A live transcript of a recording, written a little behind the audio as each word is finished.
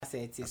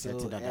said so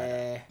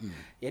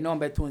you know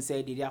better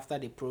say did after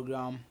the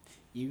program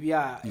you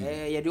are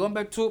you the one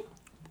better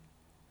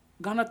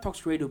Ghana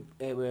Talks Radio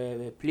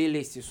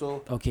playlist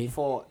so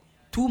for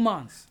 2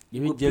 months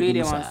you will play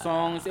them on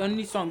songs.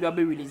 Only song you will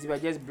be released if I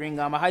just bring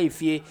them how you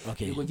feel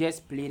you will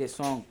just play the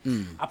song.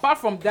 Apart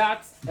from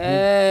that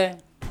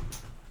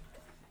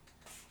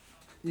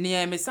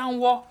near me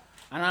someone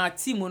and our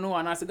team know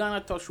and as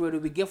Ghana Talks Radio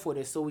we get for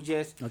the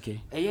soldiers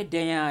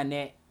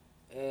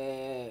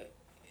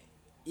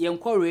then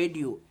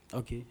radio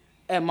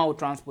more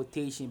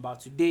transportation but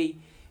today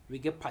we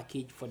get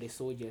package for the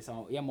soldiers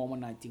mom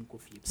 19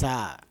 coffee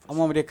sir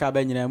mom de ka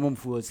banyina mom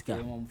fuo sika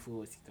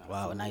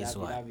wow nice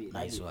one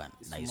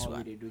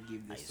they do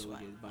give the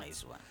soldiers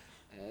nice one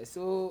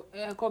so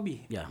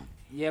Kobe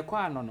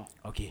kwa no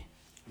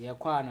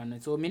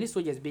so many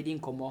soldiers bidding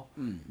come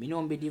me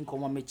no bidding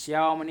come me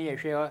chia mo ne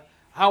hwe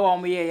how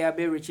am we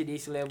be reach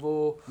this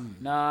level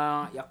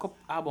na yakop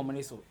album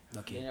ni so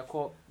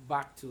yakop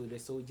back to the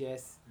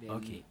soldiers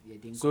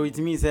then so it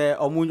means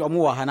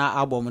omu wa hana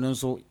album no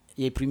so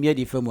ye premier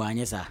di fam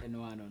anyesa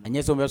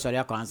anyesa me sorry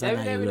akwansa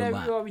na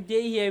you we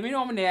dey here me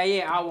no me na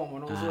ye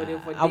album no so dey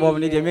for album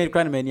ni dey me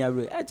kwan mani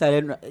abro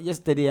actually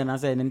yesterday and I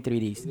said in 3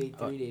 days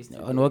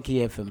on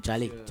OK FM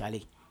Charlie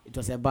it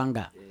was a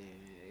banger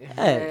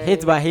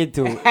hit by hit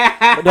too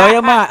do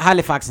you ma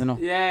Halifax no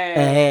me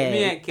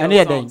and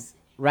Kill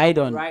Ride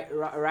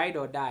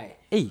or die.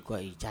 Hey,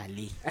 quite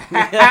Charlie.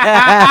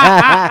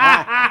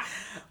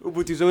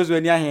 Ubuti so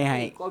when you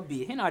here.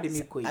 Kobe, he not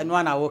me koi. And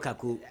one I walk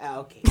ako.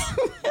 Okay.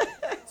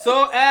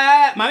 So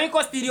mami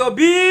ko studio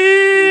B.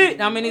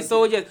 Now many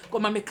soldiers. Ko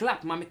mami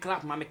clap. Be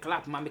clap.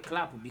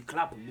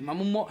 Be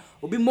mamu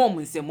obi mom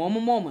nse.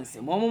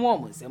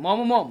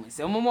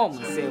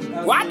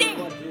 What?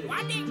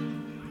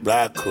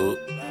 Black coat.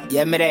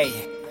 Yeah, me.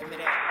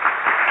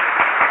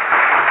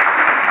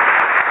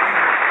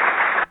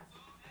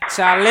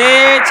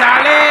 Charlie.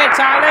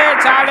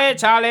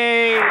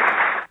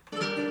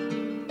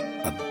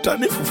 I've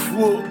done it for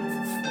four.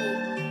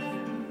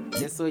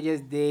 The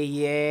soldiers they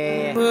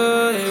here.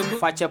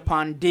 Fakye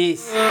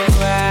Pandis.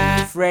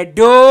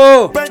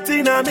 Fredoo.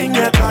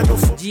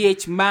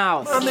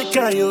 GHmiles.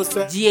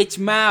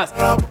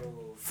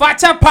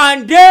 Fakye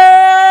Pandis.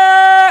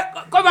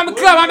 Come on,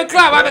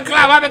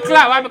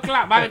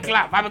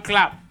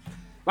 clap.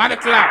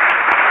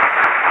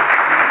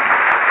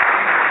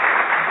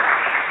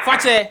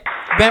 Fakye,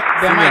 be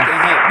mic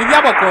bibi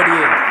abokodi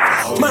e.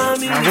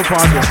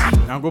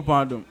 Nango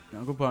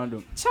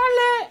pardon.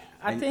 Charlie,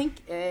 I think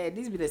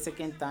this be the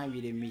second time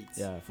we meet.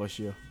 Yeah, for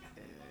sure.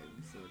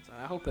 So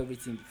I hope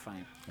everything be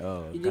fine.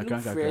 Oh, you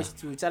look fresh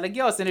too. Charlie,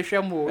 girls in the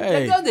shemo.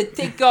 The girls they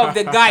take care of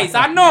the guys.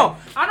 I know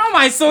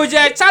my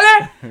soldier.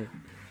 Charlie,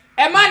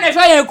 a man is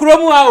trying to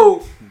kromu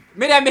o.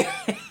 Me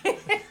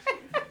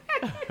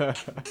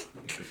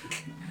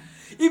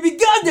if the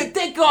girls they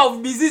take care of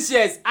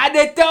musicians, I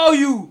they tell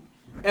you.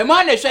 A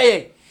man is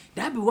saying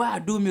that be why I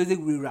do music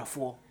with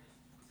for.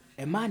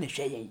 A man is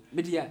saying,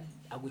 media,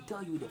 I will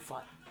tell you the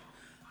fact.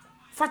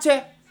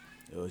 Fakye,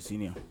 oh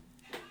senior.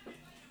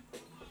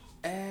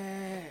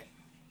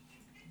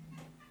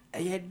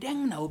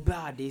 Then now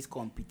about this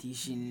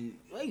competition.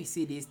 Why you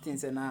see these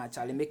things and now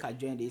Charlie make her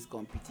join this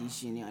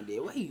competition and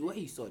where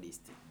you saw this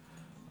thing?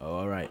 Oh,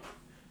 all right.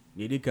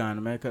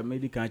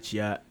 Medical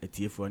chia a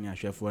TF one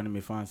chef one me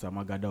fans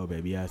amagada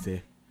baby I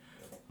say.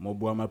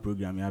 Mobuama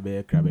program ya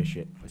be crab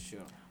shit. For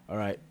sure. All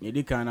right.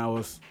 I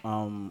was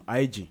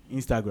IG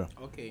Instagram.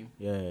 Okay.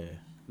 Yeah.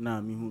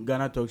 Now me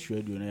Ghana Talks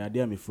Radio na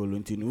ya me follow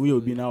until we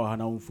will be now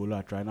hana follow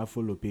I try na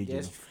follow page.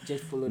 Just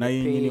follow na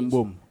the page.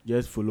 Boom.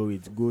 Just follow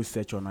it. Go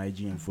search on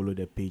IG and follow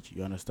the page.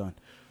 You understand?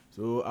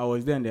 So I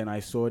was then I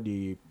saw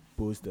the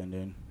post and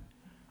then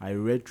I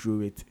read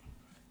through it.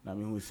 Na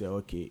me who say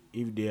okay,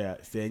 if there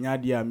say nya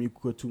dia me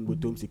ko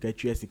tumbotom sika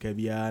twa sika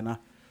bia na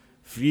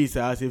free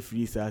sa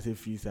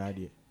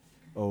there.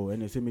 Oh,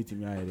 and they say me to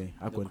me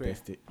I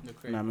contest it.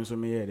 Na me so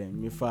me here then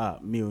me fa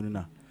me onu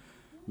na.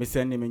 Me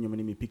send them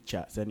me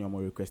picture, send you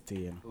more request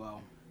here.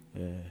 Wow.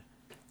 Yeah.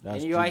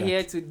 And you are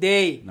here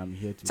today. And I'm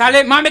here today.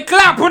 Charlie, mommy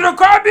clap for the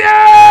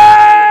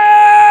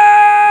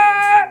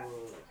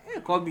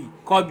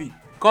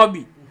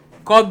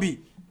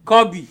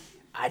Kobe.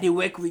 I dey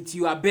work with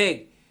you, I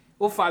beg.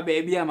 Oh, for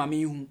baby, I'm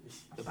mommy.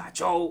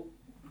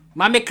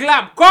 Mommy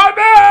clap,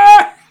 Kobe.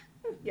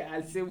 Yeah,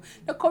 I'll say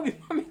the Kobe,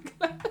 mommy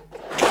clap.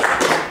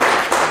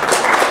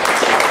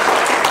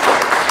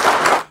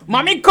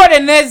 Mommy called the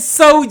next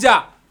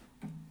soldier.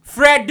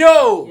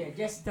 Fredoo. Yeah,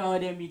 just tell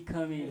them we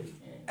coming.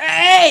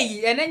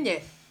 Hey, and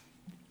then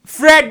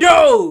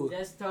Fredoo.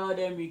 Just tell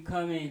them we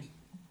coming.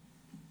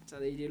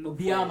 Charlie, they look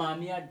Ubia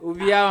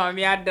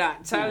mami ada.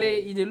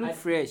 Charlie, they look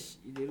fresh.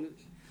 They look.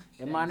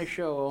 The man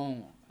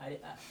show.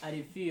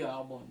 I feel your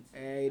album.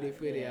 They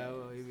feel the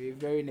album. It be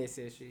very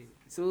necessary.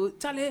 So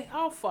Charlie,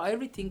 how far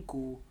everything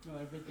cool? No,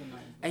 everything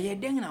nice. And you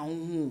then now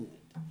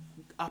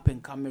up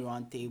and coming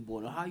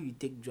RoundTable. How you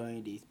take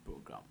join this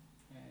program?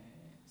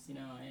 See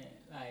now,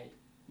 like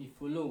we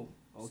follow.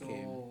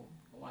 Okay. So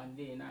one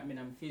day,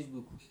 I'm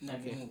Facebook. Now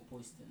we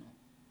post,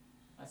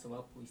 as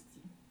our post.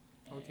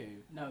 Okay.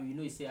 Now you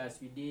know, say as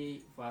we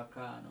did for a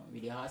crown, we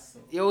the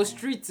hustle. Your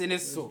streets in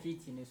it so.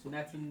 Street in it, so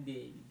nothing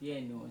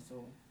there no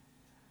so.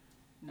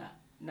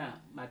 Nah,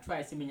 my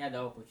try see me other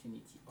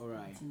opportunity. All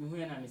right.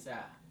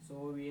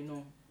 So we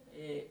know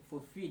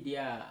for free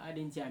there, I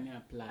didn't tell me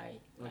apply.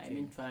 Okay. I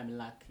mean try my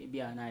luck, it be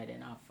an idea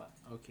and offer.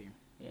 Okay.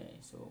 Yeah,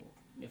 so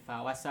if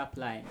I was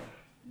applying,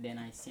 then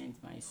I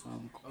sent my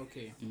song.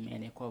 Okay.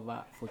 And a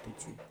cover photo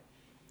too.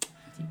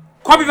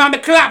 Come on, me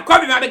clap.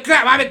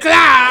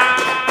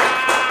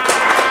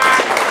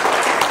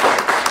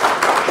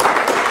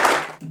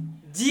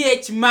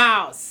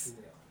 GHmiles.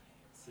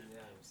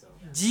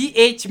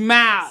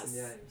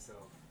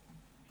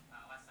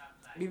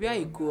 Baby, how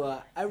you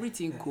go?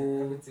 Everything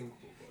cool.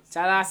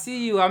 Shall I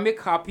see you? I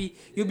make happy.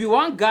 You be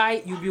one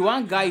guy. You dey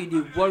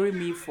worry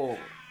me for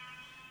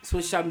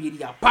social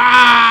media.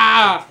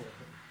 Bah!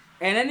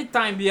 And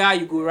anytime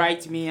you go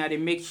write me, I dey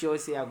make sure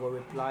say I go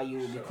reply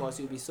you because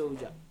you be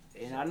soldier.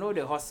 And I know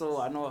the hustle.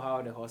 I know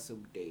how the hustle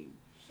day.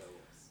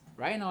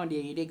 Right now,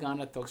 the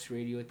Ghana Talks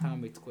Radio.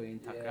 Time with Koo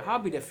Ntakra. Yeah. How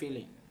be the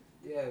feeling?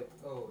 Yeah.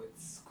 Oh,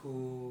 it's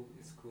cool.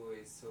 It's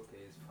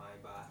okay. It's fine.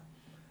 But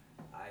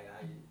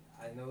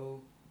I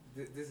know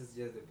this is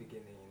just the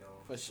beginning. You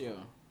know. For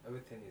sure.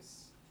 Everything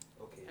is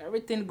okay.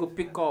 Everything go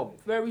pick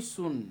up very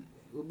soon.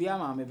 We'll be a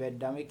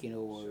better making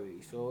no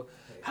worry. So,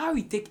 how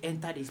we take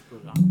enter this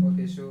program?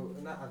 Okay. So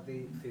now at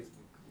the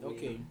Facebook.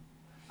 Okay.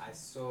 I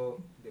saw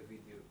the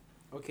video.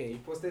 Okay. You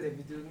posted the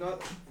video,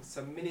 not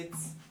some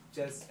minutes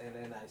just, and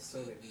then I saw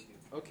the video.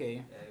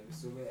 Okay.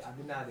 So I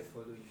didn't know how to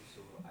follow you,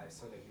 so I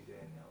saw the video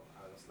and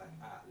I was like,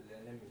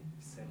 let me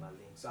send my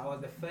link. So I was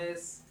the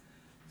first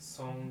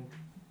song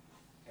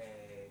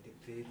they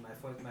played. My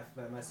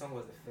song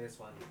was the first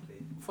one they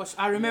played. First,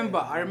 I remember.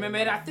 I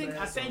think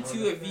I sent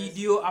you a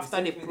video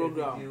after the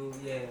program.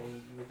 Yeah,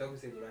 you were talking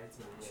to the right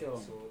thing. Yeah. Sure.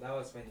 So that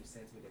was when you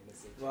sent me the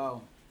message.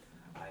 Wow.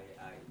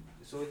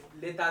 So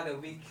later the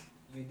week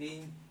you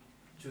didn't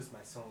choose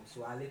my song,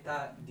 so I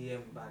later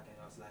DM back and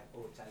I was like,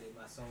 oh Charlie,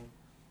 my song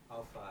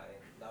Alpha,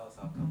 and that was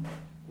how come.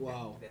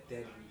 Wow. The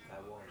third week I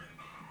won.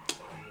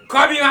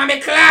 Come on, me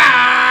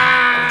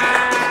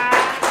clap.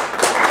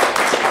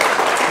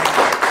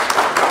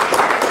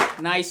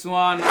 Nice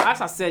one.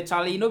 As I said,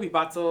 Charlie, you know, be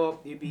battle.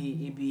 It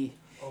be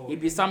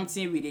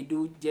something we they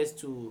do just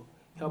to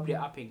help the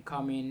up and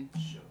coming,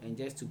 Sure. and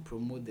just to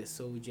promote the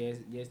soldiers,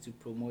 just to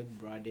promote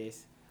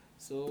brothers.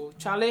 So,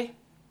 Charlie,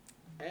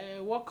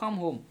 welcome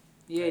home.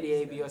 Here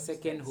be your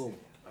second home.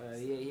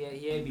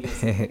 Here be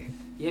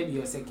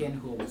your second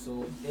home.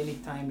 So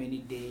anytime, any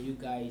day, you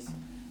guys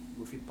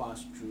will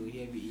pass through.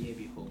 Here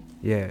be home.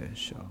 Yeah,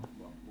 sure.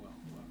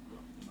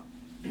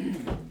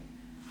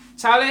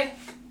 Charlie,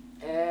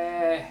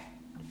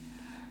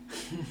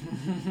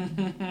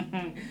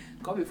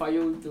 come for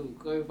you too.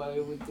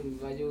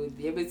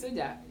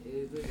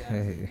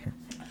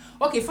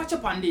 Okay, Fakye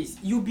Pandis,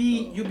 you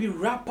be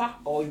rapper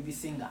or you be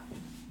singer?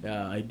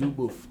 Yeah, I do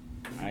both.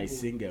 I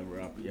sing and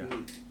rap. Yeah.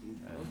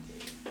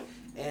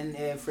 And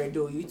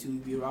Fredoo, you too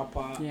be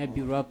rapper. Yeah,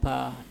 be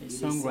rapper,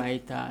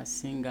 songwriter,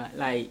 singer,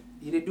 like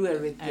you do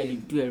everything. I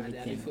do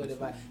everything.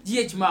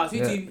 GHmiles,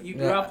 you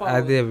be rapper.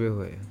 I do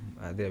everywhere.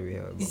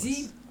 Is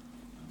he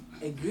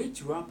a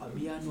great rapper?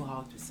 We know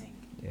how to sing.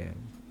 Yeah.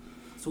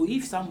 So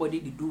if somebody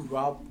they do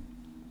rap,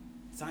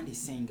 sound the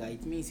singer,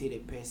 it means say the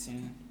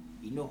person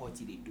you know what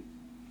they do.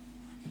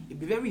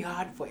 It'd be very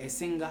hard for a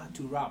singer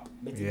to rap,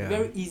 but it's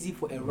very easy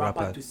for a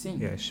rapper to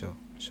sing. Yeah, sure.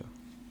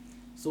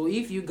 So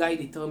if you guys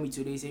they tell me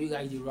today, say you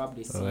guys they rap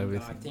the sing,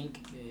 everything. I think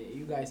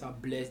you guys are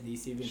blessed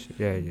this evening.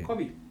 Yeah.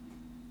 Kobe,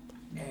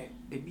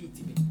 the beat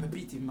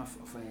my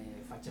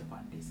Fakye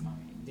Pandis, man.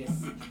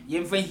 Just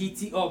yemfa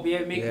hit it up,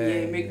 make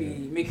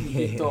me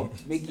hit up,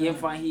 make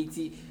yemfa hit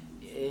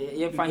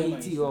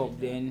it up.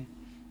 Then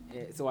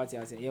so what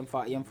I say,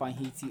 yemfa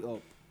hit it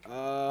up.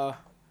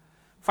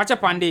 Fakye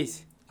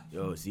Pandis.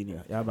 Yo,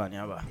 senior. Yaba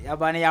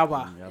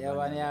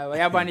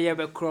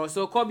cross.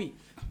 So Kobe,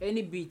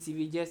 any beat if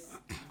you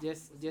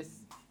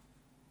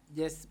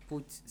just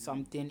put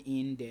something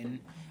in then.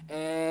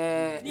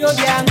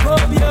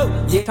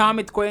 Time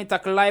with Koo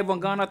Ntakra live on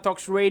Ghana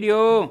Talks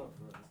Radio.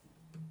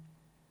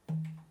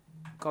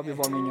 Kobe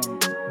for me,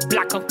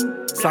 Black up.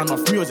 Sound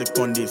of music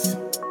on this.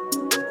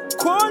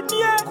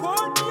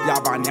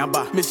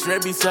 Yaba Miss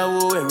Rebi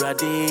Sawo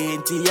Erade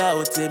Ntia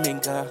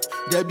Oteminka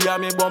Debia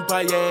me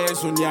bompa ye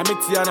Sunia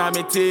Mitia na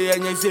mete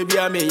Enye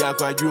sebia me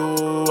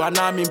yakwadwo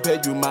Ana mi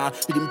mpedwuma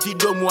Bidim ti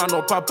domu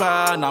ano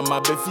papa Na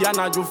mabefia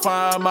na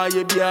jufa Ma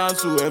ye bia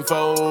nsu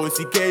emfa o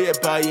Sike ye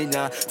pa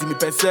yenya Ti mi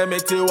pese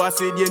mete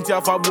Wase die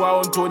ntia fabua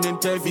Onto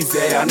ninte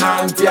Fise ya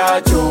na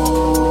ntia cho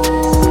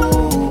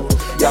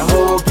Ya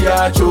hope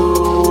ya cho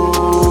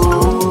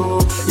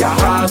Ya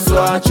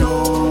haswa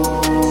cho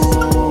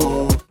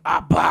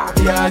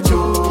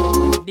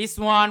This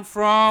one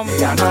from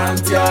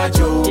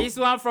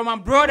my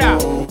brother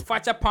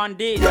Fakye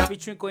Pandis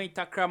featuring Koo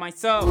Ntakra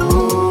myself.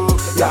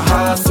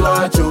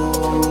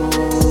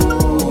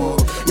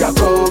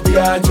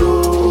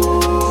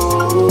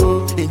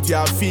 Inti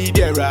a feed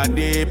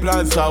erade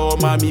plans our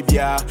mami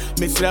bia.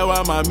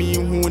 Mislewa mami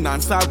hu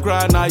nan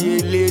sakra na ye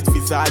late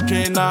visa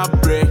train na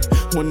bre.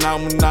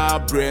 Muna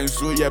brain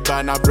so ye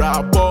bana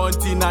bra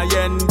bonti na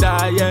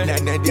yenda ye.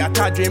 Nene dia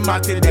kadre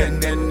mate den.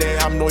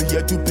 I'm not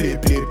here to play.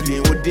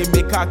 What they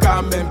make a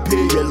come and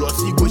pay. Ye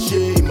lossy go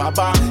shame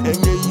baba.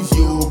 Enye is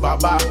you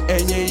baba.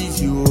 Enye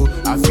is you.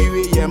 I feel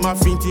ye ma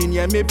fintin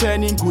ye me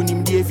penny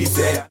kunim die fi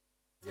say.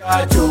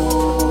 Yacho.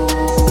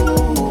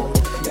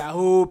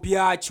 Yaho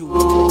piacho.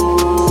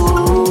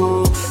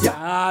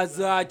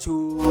 Yazacho.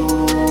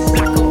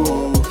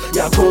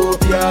 Yako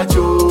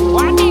piacho.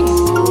 Warning.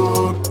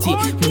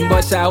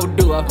 Boss out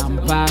do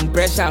and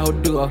pressure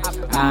out do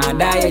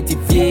and I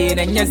TV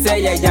and you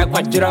say ya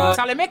quadro.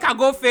 Shall I make a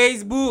go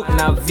Facebook?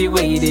 Now view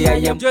it I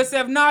am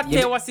Joseph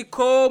Nate was a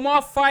cool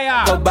more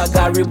fire.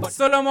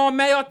 Solomon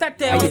Mayo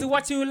Tate was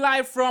watching you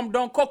live from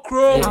Don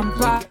Cocro.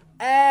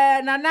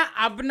 Nana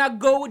abna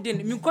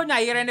golden. Minkonya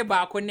yere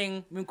ba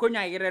koning.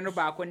 Minkonya yere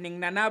ba koning.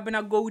 Nana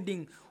abna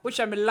golden. Which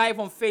I'm live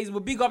on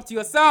Facebook. Big up to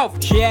yourself.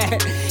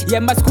 Yeah,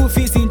 my school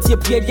fees in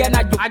Tipia.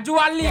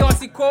 Ajuali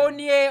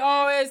Osikonie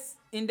always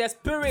in the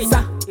spirit.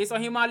 It's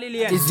on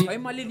Himalayan.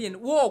 Himalayan.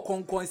 Whoa,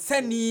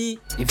 concern.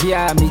 If you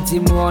are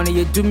meeting one,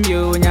 you do me,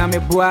 Yame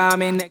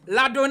Buamen.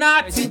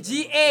 Ladonati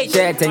GH.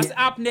 What's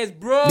up next,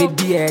 bro?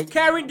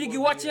 Karen Diggy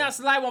watching us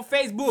live on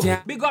Facebook.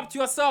 Yeah. Big up to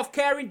yourself,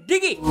 Karen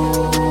Diggy.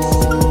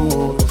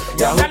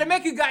 Gotta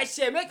make you guys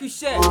share, make you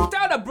share.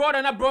 Tell the brother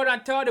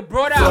and tell the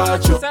brother.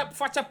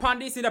 Facha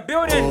Pandi is in the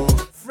building.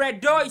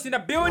 Fredoo is in the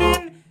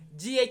building.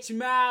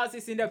 GHmiles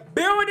is in the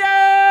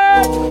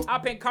building.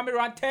 Up and coming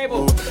round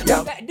table.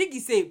 Diggy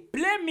say,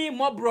 play me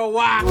more bro.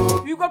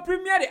 You go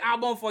premiere the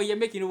album for you,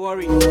 making you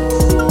worry.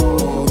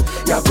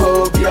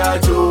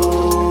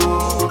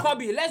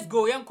 Kobe, let's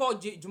go. Young call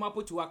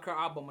Jumapo to Accra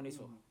album on this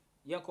one.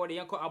 Young call the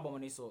album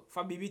on this one.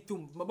 Fabibi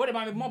Tum. My body,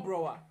 my more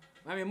bro.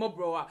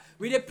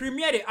 We dey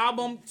premiere the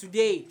album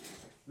today.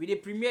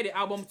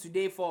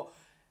 For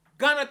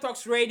Ghana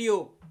Talks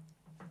Radio.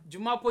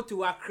 Jumapo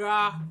to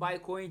Accra by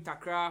Koo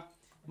Ntakra.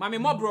 Mami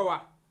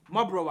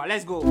Mobrowa,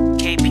 let's go.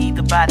 KP,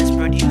 the baddest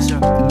producer.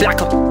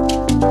 Black up.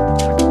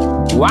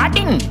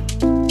 Wadding.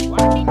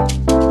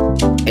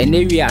 And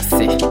here we are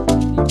say.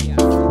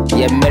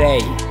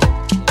 Yemrei.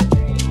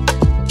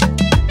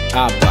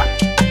 Abba.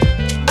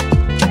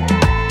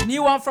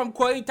 New one from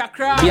Koo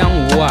Ntakra.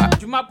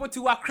 Jumapo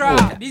to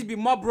Accra. This be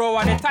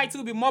Mobrowa. The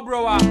title be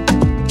Mobrowa.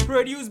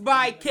 Produced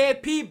by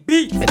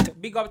KPB.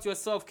 Big up to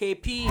yourself,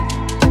 KP.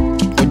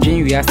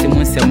 We are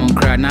Simon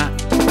Crana.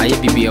 I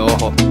be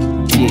oh.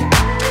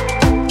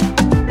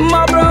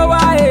 My bro,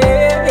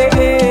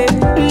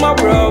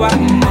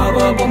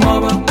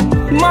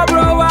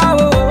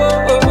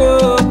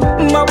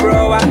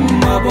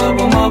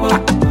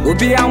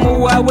 Obi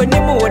amuwa weni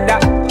muda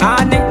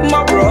ane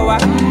my bro,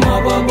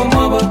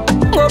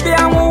 Obi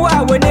amuwa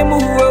weni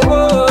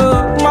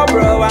my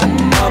bro,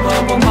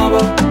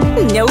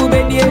 Nya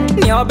ubedie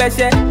nya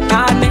obese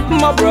ane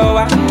my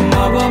bro,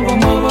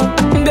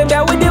 Bebe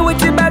wudi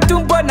wuti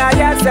batumpo na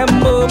ya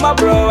sembo my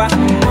bro,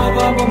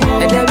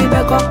 Edebi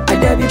beko,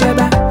 edebi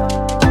beba,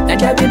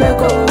 edebi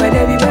beko,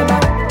 edebi beba,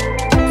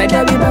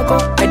 edebi beko,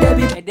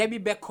 edebi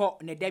beko,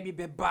 edebi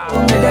beba.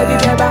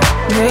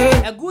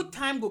 A good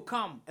time will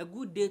come, a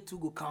good day too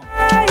will come.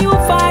 You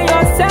find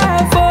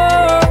yourself,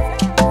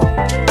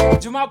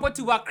 Jumapo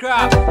to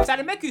Accra. So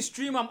they make you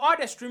stream on all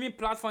the streaming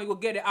platforms. You will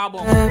get the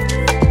album.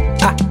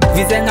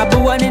 Vizenga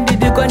buwani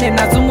ndidikone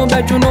na sumu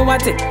betu no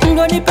wate.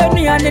 Ngoni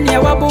peni ane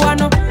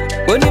wabuano.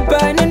 Ngoni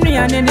peni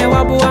ane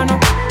wabuano.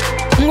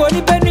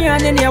 Ngoni peni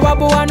ane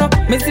wabuano.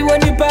 Mesi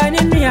woni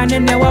peni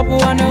ane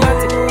wabuano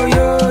wate.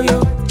 Yo.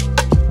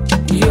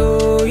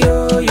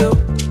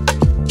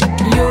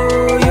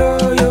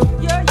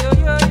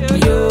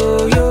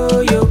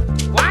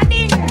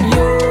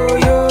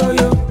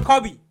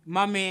 Kobe,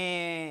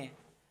 mami,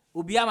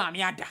 ubia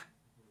mami ada.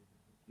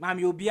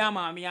 Mami ubia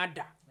mami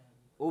ada.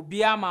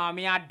 Obia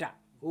mami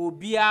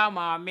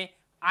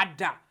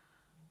ada.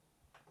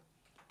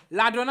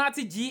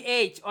 Ladonati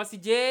GH or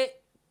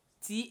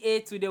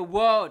JTA to the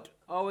world.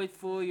 Always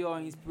for your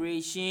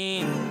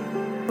inspiration.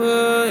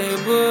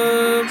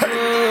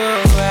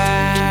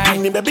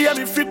 Baby,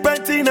 I'm free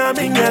painting. I'm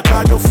in your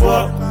car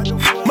for.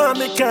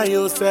 Mommy, can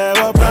you say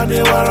what brand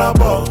you are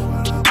about?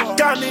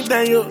 Can it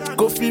then you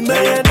go feel me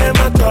and them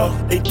at all?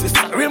 It is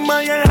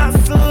remind you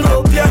hustle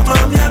up your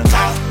mommy and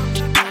talk.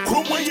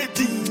 Come where you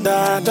did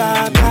da.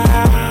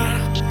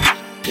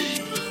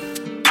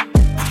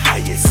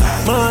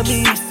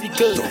 Mommy is sick,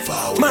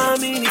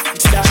 mommy is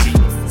sick.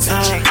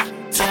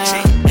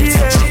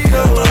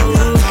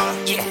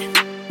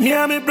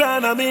 Yeah, me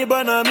brana, me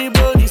bana, me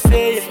body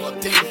say.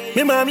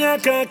 Me mommy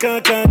can't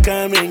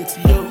come into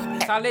you.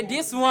 Sale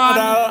this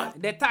one,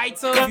 the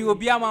title you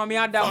be a mommy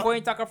ada Koo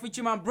Ntakra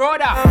featuring my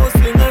brother.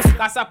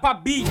 Kasapa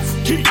beat.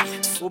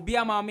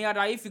 Obia Mami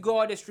Ada. If you go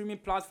all the streaming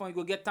platform, you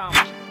go get time.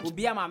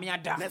 Obia Mami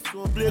Ada. Let's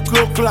go play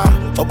Klokla.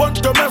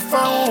 Obonto me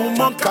found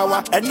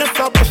Monkawa. And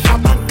never be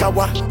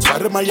Shamankawa.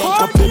 Sorry, my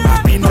young people.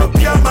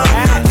 Obia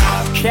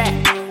Mami. Share.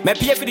 Me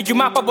pay for the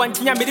Juma for one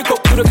thing. I made it go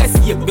to the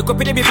Cassia. Because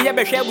the baby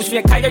ever share with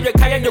me. Kaya,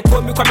 you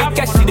call me coming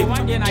cash.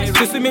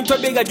 To swim into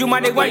bigger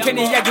Juma, they want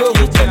any Yago.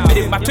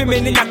 My 2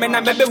 minutes, I'm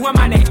a baby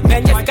woman.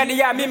 Men just can't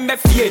hear me, me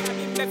fear.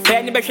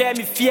 Then you share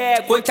me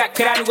fear. Koo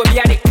Ntakra go be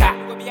a car.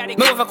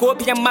 No for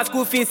copy and my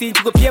school fees to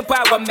go pay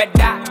power on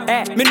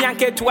Meda. Minion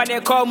get to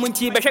one call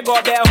Munchi, but she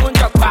go there on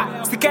top.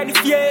 Sikani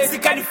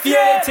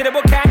fear, to the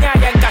Bocana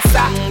and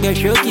Cassa. The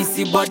show is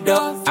the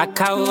Bodo, a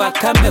cow, a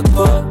camel,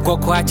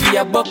 Coquachi,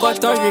 a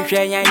Bocoto, a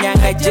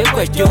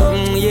Jacojo,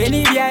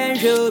 Yeni and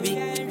Joby,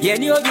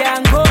 Yeni of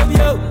Yang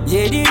Gobio,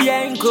 Yeni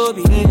and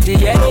Gobi,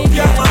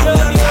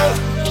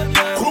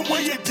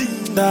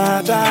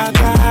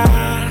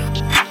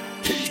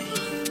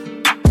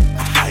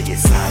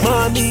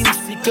 Mommy,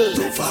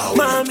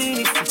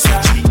 Mommy,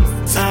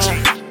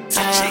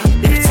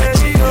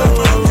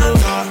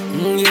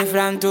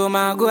 Franto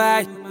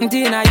Maguay,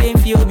 Tina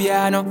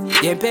Yenfiobiano,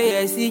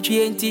 Yempay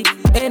C20,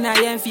 and I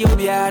am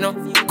Fiobiano.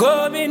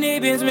 Go mini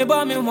beans me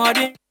bomb me more.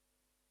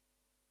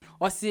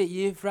 Or say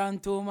ye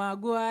Franto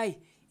Maguay,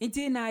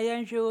 Tina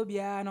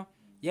Yenfiobiano,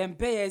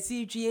 Yempay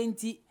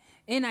C20,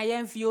 and I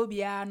am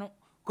Fiobiano.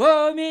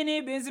 Go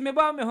mini beans me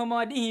bomb me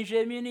more than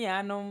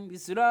Sheminiano,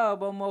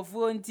 Bisrobo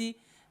Mofonti,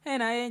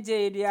 and I ain't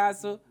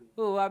JTA.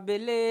 Oh, I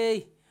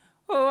believe.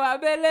 Oh, I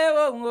believe,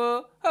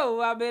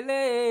 oh, I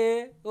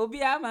believe.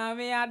 Obia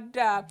Mami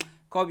Ada.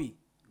 Kobe.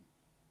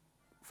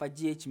 For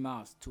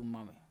GHmiles, to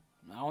mommy.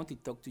 I want to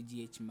talk to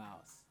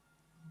GHmiles.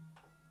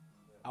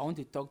 I want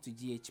to talk to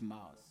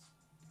GHmiles.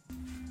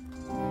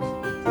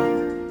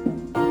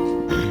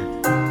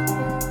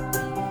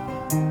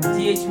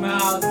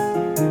 GHmiles.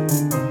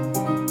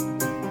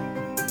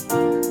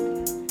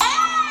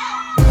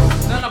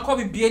 No,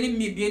 Kobe, be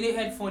any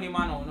headphone,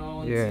 man.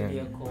 No,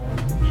 yeah.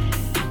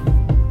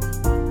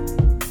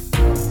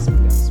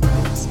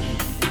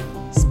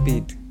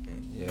 Speed.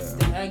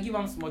 Yeah. Give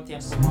him small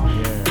tempo.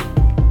 Yeah.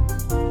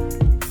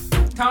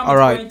 All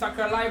right. Koo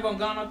Ntakra live on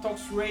Ghana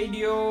Talks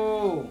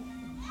Radio.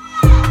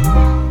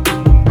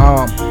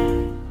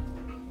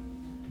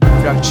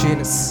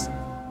 Franchines.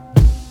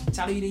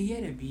 Charlie, you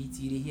hear the beat.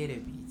 You hear the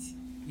beat.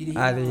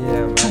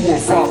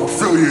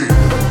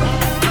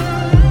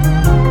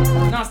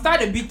 Now start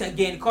the beat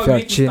again. Call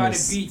me to start the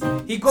beat.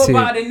 He go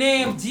by the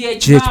name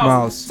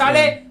GHmiles.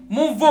 Charlie,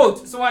 move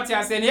vote. So what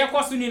you saying? Here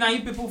cost you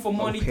 9 people for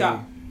monitor.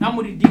 Now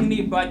we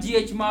dignity, but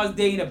GHmiles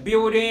they in the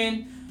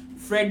building.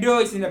 Fredoo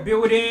is in the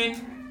building.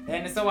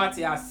 And so what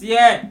you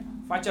say?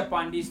 Fakye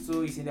Pandis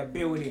too is in the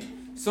building.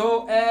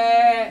 So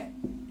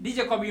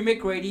DJ Kobe, you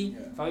make ready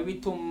for maybe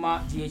to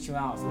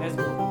GHmiles. Let's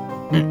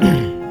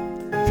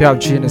go. Fair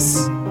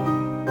genius.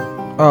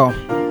 Oh,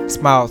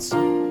 smiles.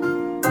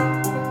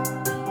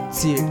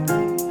 See.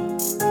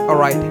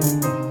 Alright.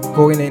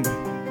 Going in.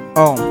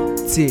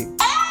 See.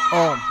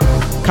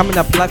 Coming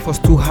up life was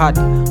too hard.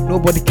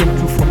 Nobody came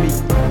through for me.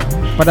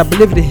 But I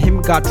believe in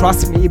him, God,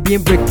 trust me, it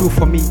being breakthrough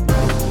for me.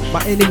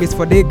 My enemies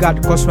for their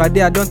God, cause right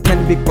there I don't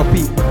turn big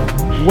puppy.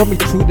 You want me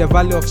through the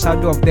valley of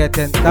shadow of death,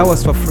 and that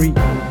was for free.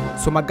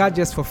 So my God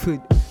just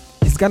fulfilled.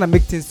 He's gonna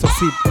make things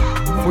succeed.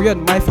 For you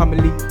and my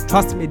family,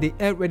 trust me, they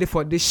ain't ready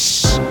for this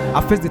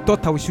At first they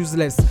thought I was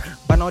useless,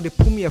 but now they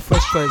put me a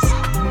first choice.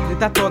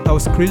 Later thought I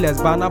was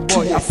clueless, but now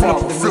boy, I pull up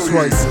the Rolls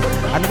Royce.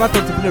 I never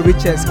thought to be the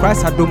richest,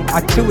 Christ had dome,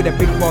 I chill with the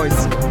big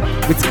boys.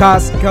 With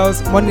cars,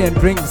 girls, money and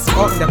drinks,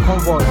 all in the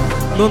convoy.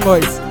 No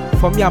noise,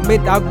 for me I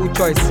made that good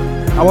choice.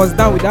 I was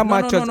down with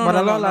that choice, but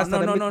a long last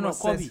time I made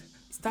Kobe,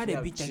 start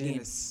the beat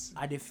again.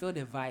 I dey feel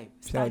the vibe.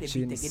 Start the beat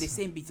again, the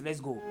same beat, let's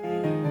go.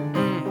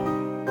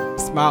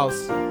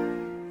 Smiles.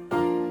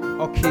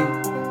 Okay,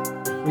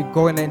 we're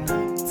going in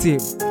team.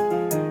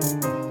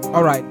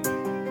 Alright.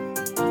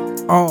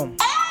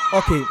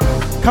 Okay.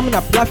 Coming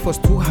up, life was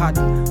too hard.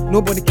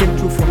 Nobody came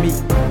through for me.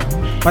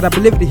 But I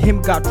believe in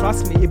him, God,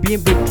 trust me, it being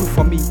breakthrough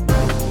for me.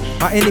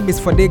 My enemies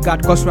for their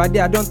God, cause right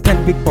there I don't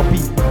turn big puppy.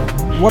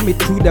 You want me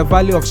through the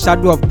valley of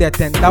shadow of death,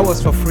 and that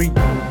was for free.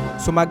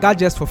 So my God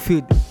just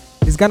fulfilled.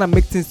 He's gonna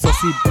make things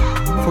succeed.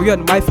 For you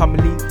and my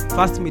family,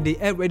 trust me, they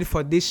ain't ready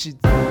for this shit.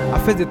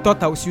 At first they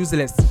thought I was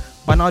useless,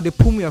 but now they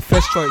put me on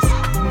first choice.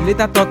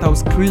 Later thought I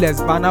was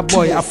clueless, but now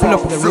boy, I pull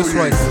up the Rolls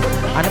Royce.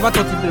 I never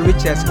thought to be the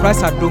richest,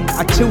 Christ had dome,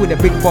 I chill with the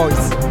big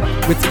boys.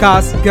 With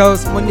cars,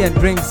 girls, money and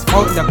drinks,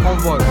 all in the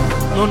convoy.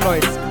 No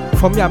noise,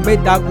 for me I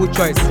made that good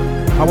choice.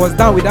 I was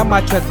down with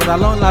that choice, but at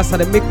long last I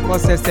make more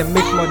sense and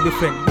make more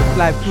different. Good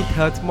life, good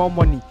health, more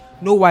money.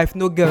 No wife,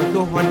 no girl,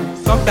 no honey.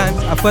 Sometimes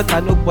I felt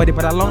like nobody,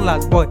 but at long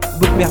last, boy,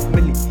 book me a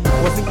family.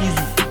 It wasn't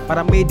easy, but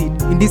I made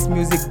it. In this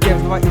music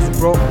game, never easy,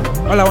 bro.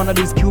 All I wanna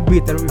do is kill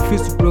beat and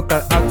refuse to block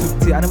out to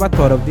tea. I never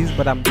thought of this,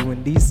 but I'm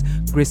doing this.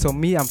 Grace on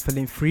me, I'm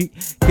feeling free.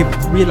 Keep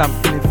it real, I'm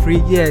feeling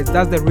free. Yes,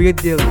 that's the real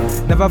deal.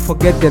 Never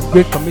forget that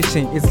great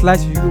commission. It's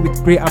life you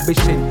with great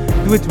ambition.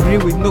 Do it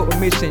real with no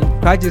omission.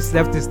 Christ just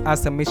left this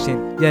as a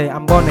mission. Yeah,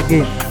 I'm born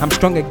again, I'm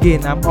strong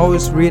again. I'm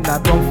always real,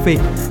 I don't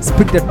fake.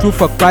 Speak the truth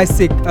for Christ's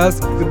sake. Else,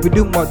 if we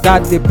do more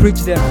that, they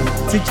preach them,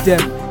 teach them,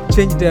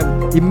 change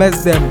them,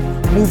 immerse them,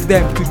 move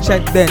them to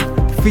check them,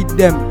 feed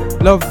them,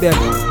 love them,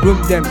 groom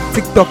them.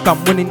 TikTok,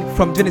 I'm winning.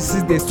 From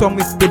Genesis, they saw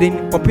me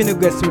spitting. Popino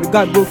guess with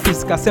God go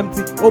fisk,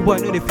 empty. Oh boy, I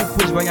know they feel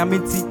push by your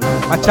minty.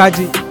 My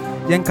charging,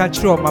 yanka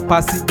true, my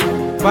passy.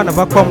 Van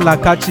never come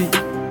like catchy.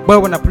 Boy,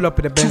 when I pull up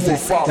in the Benz, the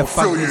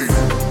fuck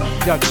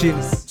your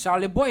chins.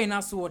 Charlie boy, na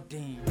so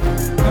dang.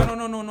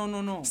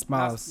 No.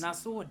 Smiles. Na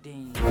so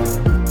dang.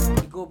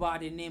 He go by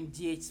the name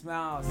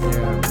GHmiles.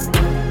 Yeah.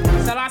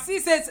 Salasi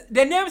says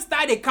the name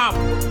started come.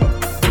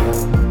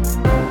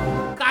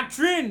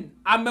 Catherine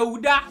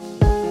Ameuda.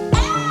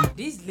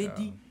 This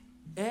lady,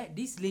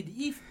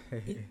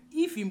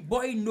 if in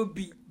boy no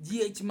be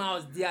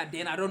GHmiles there,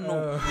 then I don't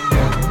know.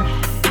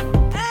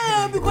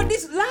 Because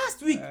this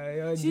last week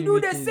she do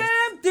the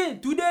same thing.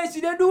 Today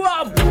she didn't do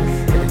up.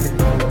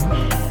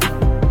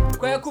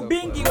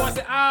 Kubingi was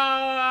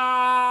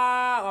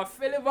I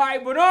feel a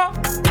vibe, no?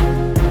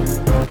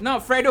 No,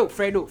 Fredoo.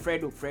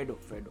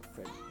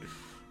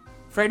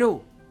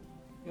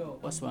 Yo,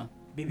 what's one?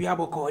 Baby, I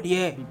call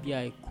there. Baby,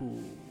 I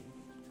cool.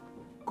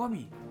 Come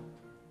here.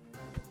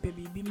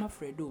 Baby, be my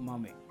Fredoo,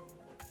 mommy.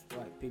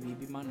 Right, baby,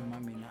 be my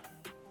mommy now.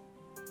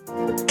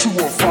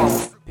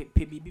 215.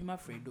 Baby, be my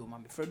Fredoo,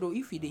 mommy. Fredoo,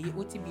 if you did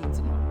what you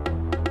beat,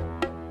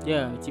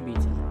 yeah, what you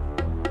beat.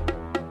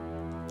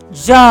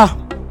 Ja,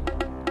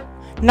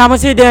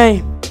 namaste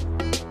day.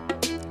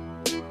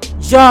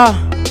 Ja,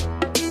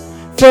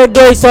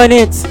 Fredoo is on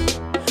it.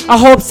 I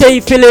hope say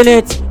you feeling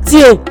it.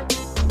 See.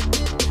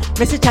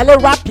 Messy Charlie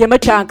rap, you may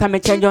try and come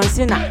and change on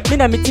sinner.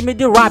 Mina me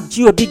the rap,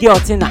 Gio big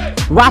tina.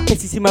 Rap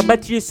is my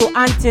battery so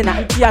antenna.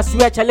 Until I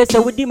swear, Charlie say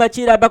with the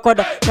machida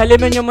bacoda. Charlie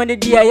me your money,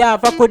 dear, ya,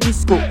 Fakye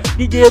disco.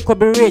 DJ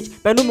Coby Rich,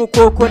 Benumu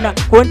Koo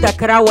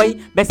Ntakra,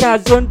 Besa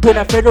zone to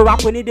the Fredoo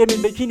rap when they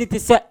in between it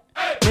set.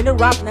 Many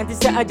rap nanti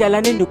se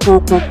ajala nini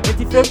koko.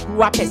 Eti fake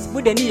rappers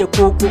mude ni ye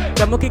koko.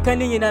 Kamoki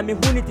kani yina mi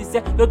huniti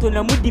se loto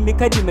na mudi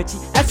mikadi machi.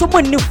 Aso mo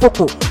ni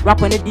foko.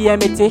 Rap ne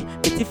diamete,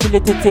 eti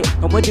filetete.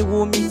 Omodi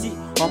wo miti,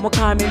 omo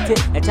kamente.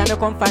 Echa me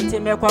konfante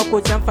me kwa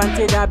kocha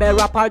mfante da be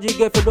rap how you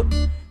get Fredoo.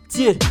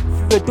 Tie,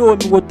 Fredoo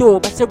mi wodo,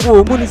 ba se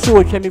go muni so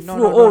hwe mi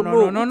fro. Oh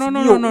no.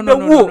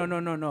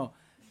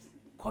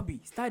 Kobe,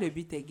 start a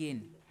bit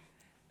again.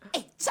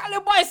 Hey, Charlie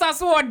boys are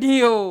so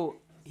deal.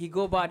 He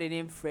go by the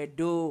name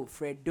Fredoo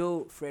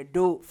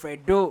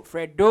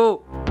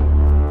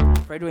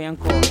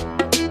Yanko.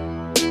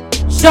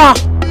 Sha,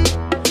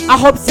 I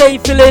hope say you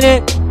feeling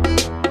it.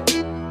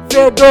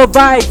 Fredoo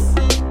vibes.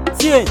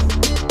 See,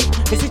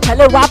 Missy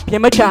Charlie rap, you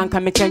may try and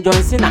come and change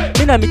on sinner.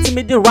 Mina me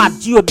the rap,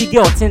 Gio big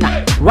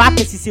tina. Rap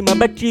is my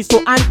battery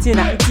so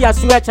antenna. Until I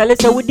swear, Charlie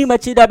say with the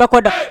machida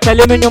bacoda.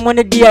 Charlie me your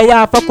money, dear,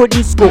 ya, Fakye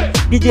disco.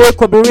 DJ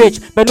Coby Rich,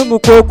 Benumu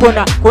Koo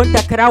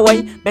Ntakra,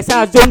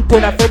 Besa zone to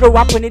the Fredoo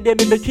rap when they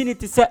between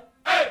it set.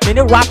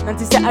 Many rap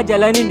nanti se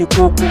ajala nini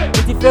koko.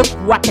 Iti fake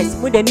rappers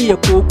mude ni ye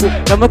koko.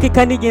 Kamoki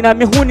kani gina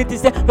mi huniti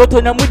se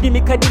loto na mudi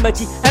mikadi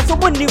machi. Aso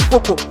mo ni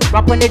foko.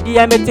 Rap on the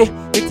diamete,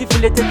 iti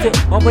filetete.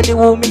 Omo de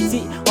wo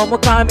miti, omo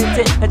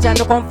kamente. Echa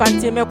me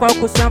konfante me kwa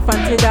kusan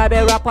fante da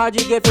be rap how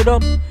you get Fredoo.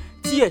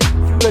 Tie,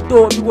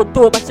 Fredoo mi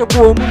wodo ba se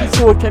go muni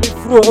so twa mi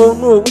fro. Oh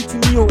no, unti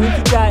mi o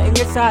unti guy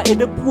enye sa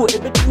ebe puo.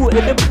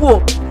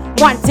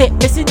 One take,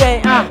 Missy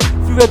Day,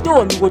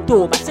 Fredoo mi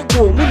wodo, ba se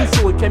go muni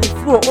so twa mi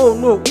fro. Oh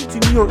no, unti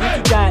mi o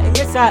unti guy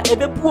enye sa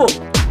ebe puo.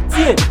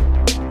 Tie,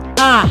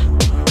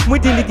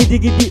 mudi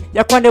gidi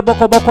ya kwande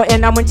boko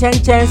ena mo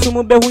chen so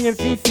mo behu yen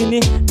fifini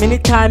many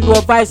time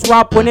your voice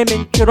rap on me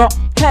ntwiro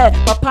hey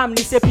papa am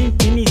ni se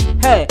pimpini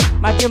hey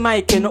mate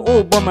mic no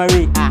o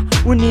bomare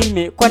uni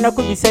me kwana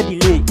ko bi se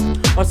delay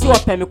o si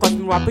ope me cause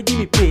me rap gi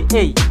me pay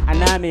hey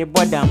ana me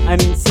bodam I'm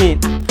insane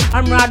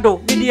I'm rado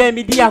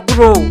media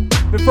grow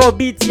before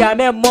beat ya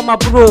me mama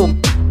bro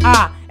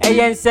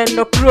eyen send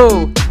no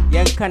crow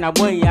yen kana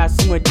boy ya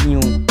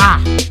sumodin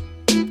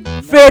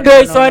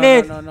Fredoo is on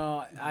it.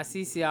 No. I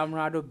see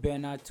Amrado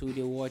Banner to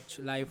the watch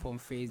live on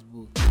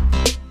Facebook.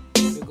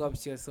 Big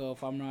ups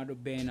yourself, Amrado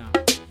Banner.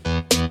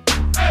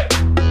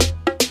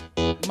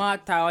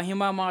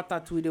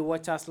 Martha to the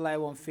watch us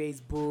live on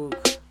Facebook.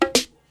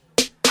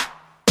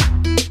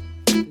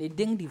 They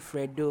ding the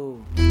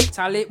Fredoo.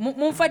 Charlie,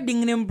 mumfa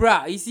ding them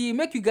bra. You see,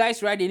 make you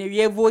guys right in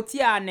we vote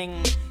here.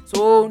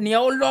 So they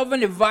all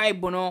loving the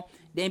vibe, you know.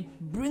 Then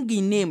bring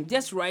a name,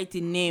 just write a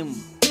name.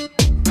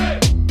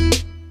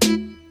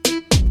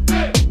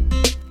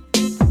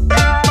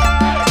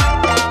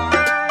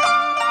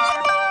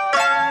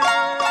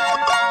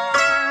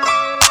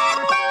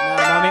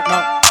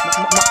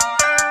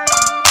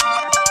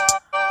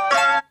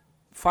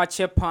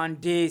 Fakye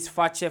Pandays.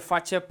 Fakye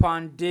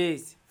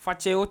Pandays.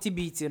 Fakye OT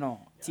beat, you know.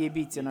 T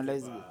beat, you know.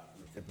 Let's go.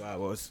 I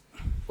was.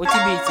 What you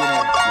beat, you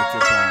know?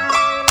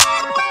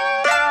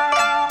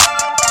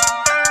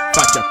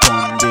 Catch up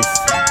on this.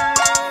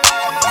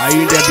 Are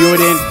you in the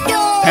building?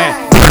 Hey.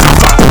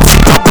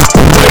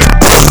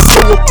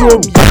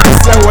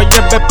 So what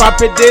you be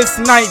papi this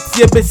night?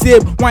 You be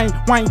same wine,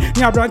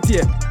 nya brand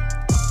here.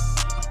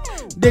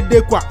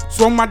 Dede kwa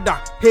so mada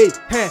hey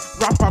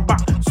rapaba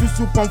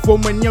susu pomfo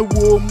manye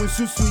wo mu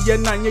susu ye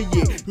na nye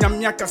ye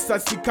nyamya kasa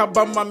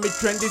sikaba ma me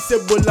trendy se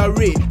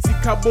bolare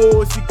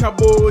sikabo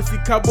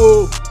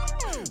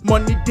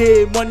money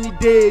day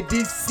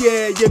this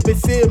year ye be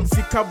same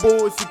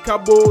sikabo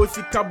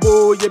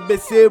ye be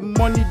same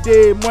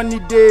money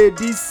day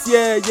this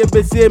year ye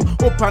be same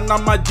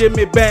Opanama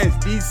Jamie Benz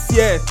this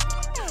year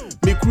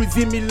me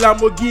cruising me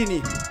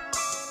Lamborghini.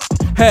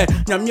 Hey,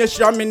 Namia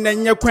Shaman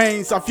and your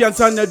quains,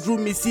 Afiansa drew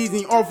me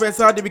season.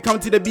 Officer, they become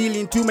to the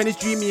billion, too many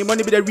streaming,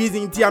 money be the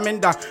reason.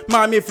 Tiamenda,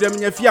 Mammy from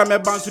your Fiame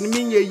bounce to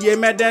me, ye,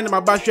 Maiden,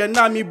 my basher,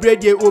 Nami,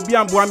 bread, ye,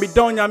 Obian, Boami,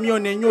 Donya,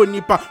 Mion, and your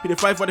Nipa. With the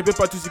fight for the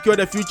paper to secure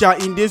the future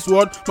in this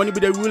world. Money be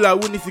the ruler,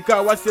 wouldn't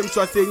Sika, what's him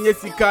to say, yes,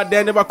 Sika,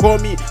 they never call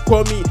me.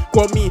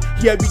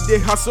 Here be the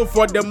hustle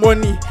for the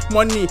money,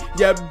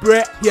 yeah,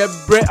 bread,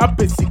 up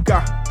a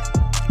Sika.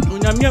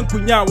 Unyamia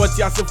kunya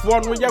wati asefo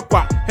no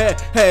yekwa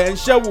and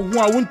share wo hu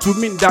a wontu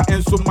minda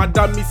enso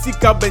madam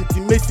misika benti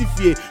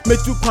mesifie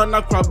metu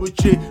kwana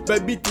kraboche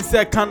baby to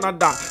say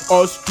Canada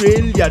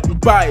Australia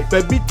Dubai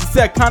baby to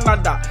say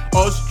Canada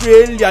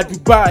Australia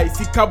Dubai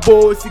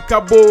sikabo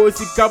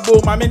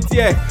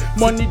mamentie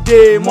money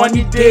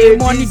day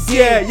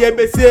yeah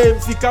be same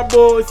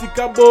sikabo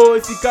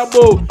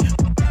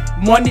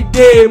Money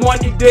day,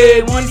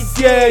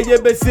 yeah,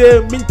 be say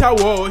minta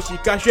wo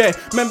shikashe.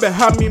 Membe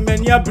ha mi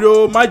menia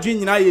bro,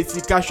 majin na ye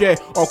sikashe.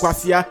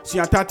 Okwasia,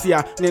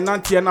 siantatia, ne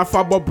nantia na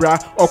fabobra.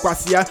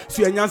 Okwasia,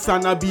 sianyansa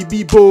na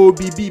bibi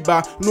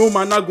ba. No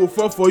man go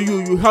fall for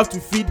you, you have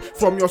to feed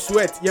from your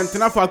sweat.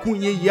 Yantena fa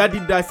kunye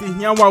yadida si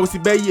hianwa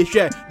usibe ye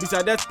share.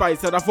 Bisa that spice,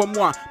 sada for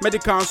moi.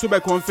 Medical so be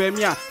confirm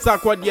ya. Sa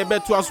kwa die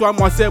betu aswa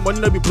mo say money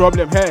no be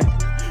problem, hey.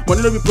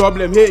 Money no be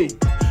problem,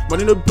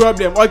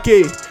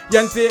 okay.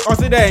 Yante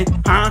oside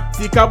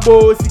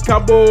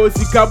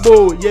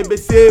sikabo ye be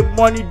say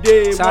money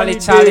day Charlie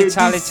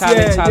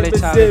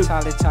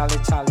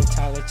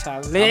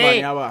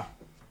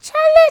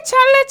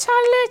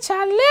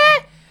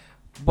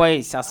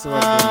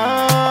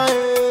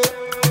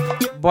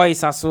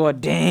boys are so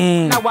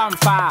dang now I'm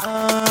far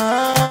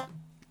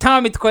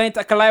time it going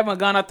to Kalima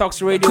Ghana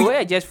Talks Radio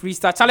where just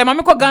freestyle Charlie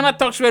mami ko Ghana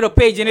Talks Radio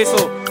page in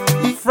so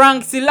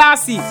Frank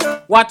Selassie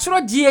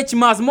watro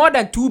GHmiles more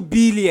than 2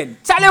 billion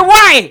Charlie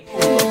why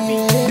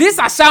these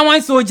are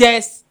Shawan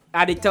soldiers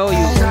I they tell you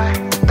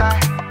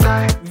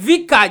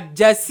Vika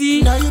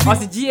Jesse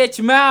was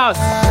GHmiles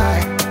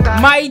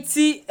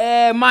Mighty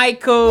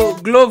Michael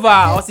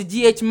Glover was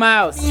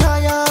GHmiles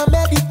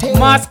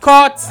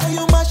Mascot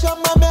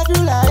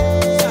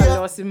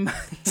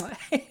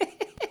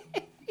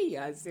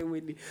yeah say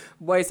with the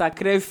boys are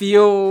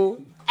crefio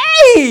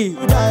hey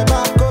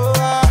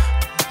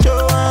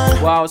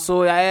wow,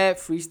 so yeah,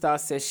 freestyle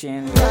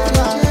session.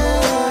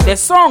 The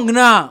song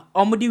now,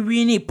 the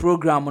winning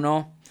program,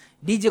 no.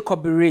 DJ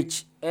Kobe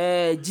Rich,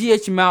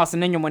 GHmiles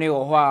and then your money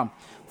or what?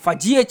 For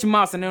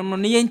GHmiles and then no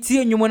NT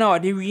you money or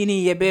the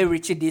winning you better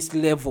reach this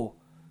level.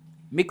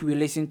 Make we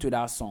listen to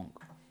that song.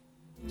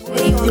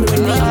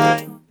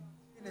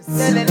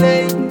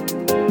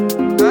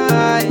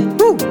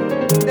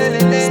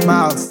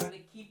 Smiles.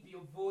 Keep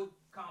your vote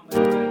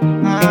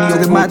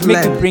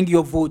make bring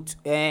your vote.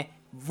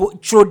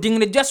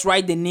 Just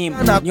write the name.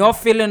 You're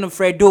feeling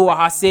Fredoo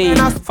or say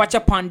Fakye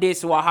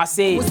Pandis or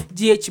say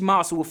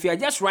GHmiles will fear.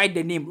 Just write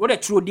the name. What a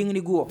true ding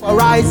go.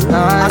 Alright,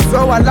 I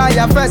saw a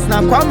liar first.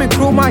 Now come and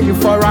crew man you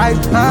for right.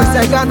 Now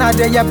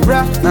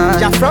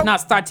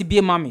start to be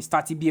a mommy.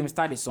 Start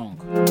the song.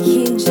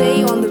 King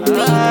J on the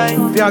beat.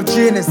 Feel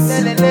genius.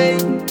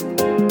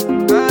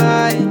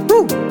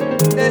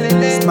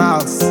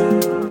 Smiles.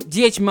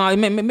 GHmiles,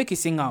 make it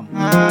sing to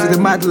the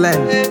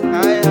madland.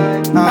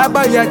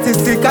 Aba yeti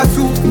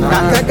sikasu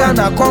na kega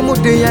na komu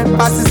de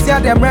pasisia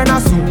dem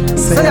renasu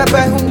say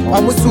behu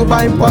omusu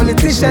buying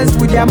politicians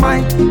with their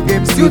mind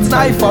game suit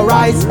now for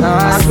rise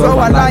so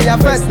alaya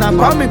first na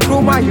come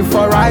crew man you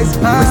for rise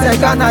we say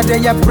Ghana de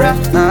ye bre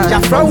ya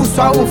fra wo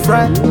so wo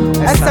friend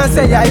essence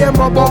say ya ye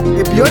mobo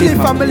if you only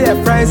family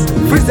and friends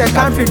freeze the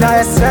country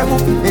na esremu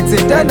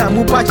it's then na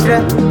mu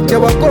pachre they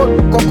were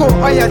koko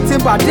oya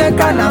timba de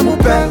Ghana mu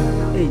pe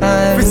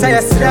we say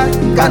esra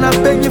Ghana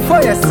pay you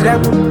for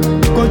esremu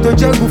Konto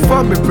jengu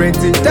for me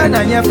printing, then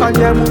I never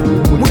fanyemu.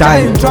 Muta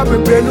in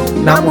trouble brenu,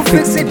 now mu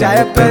fix it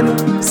I penu.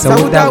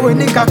 Sauda we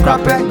nika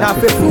crape, na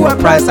fe full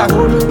price a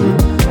holu.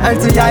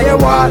 Anti ya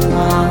what?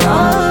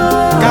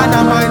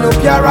 Ghana mine no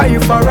piara you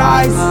for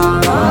rise.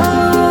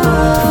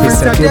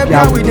 Mr.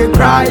 Debia we dey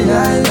cry.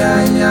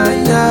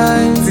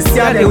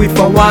 Sisia de we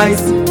for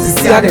wise,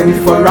 Sisia de we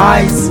for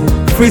rise.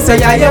 Free say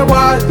ya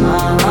what?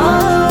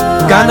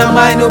 Ghana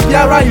mine no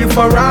piara you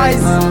for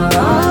rise.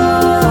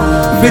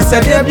 We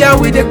said yeah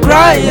we the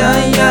cry.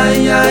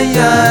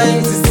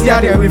 See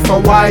how we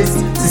for wise.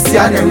 See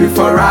how we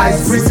for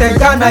rise. We say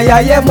Ghana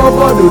yeah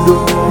mobo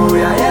dodo.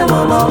 Yeah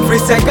mobo. We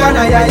say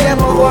Ghana yeah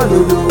mobo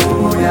dodo.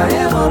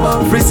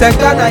 Yeah we say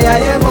Ghana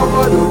yeah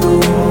mobo dodo.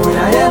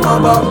 Yeah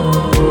mobo.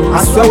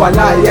 I swear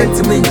wala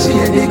yet me chi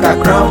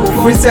crown.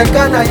 We say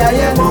Ghana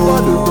yeah mobo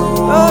dodo.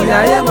 Oh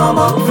yeah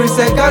mobo. We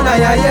say Ghana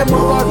yeah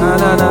mobo. Na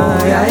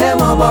na yeah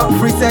mobo.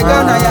 We say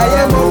Ghana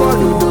yeah mobo.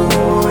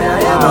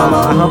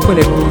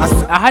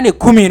 I had a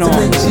kumino.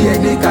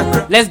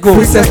 Let's go.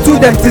 We say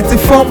student titi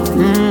form.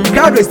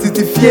 Graduate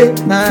titi fie.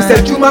 We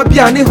say juma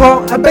biani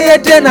ho. Abeye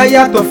dena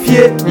ya to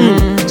fie.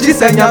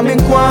 Jesus nyamin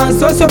kwan.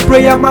 So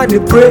prayer man they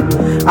pray.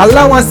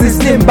 Allowance is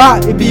slim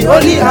back. It be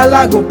only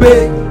Allah go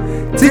pay.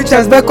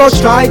 Teachers back on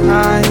strike,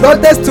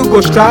 doctors to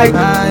go strike.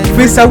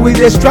 Visa with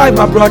they strike,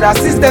 my brother.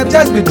 System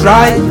just be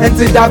try.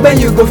 Until that when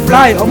you go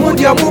fly,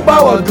 Omudi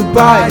Amuba or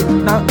Dubai.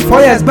 Now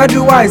 4 years bad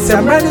you wise,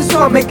 I'm running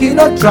so I'm making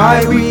no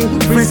try. We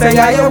say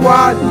I am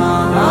what?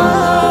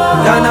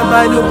 Ghana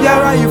mind no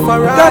biara you for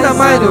rise. Ghana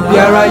mind no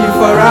biara you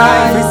for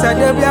rise. We say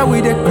them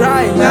with the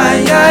cry.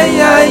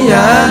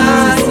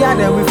 Yeah. See how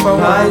they we for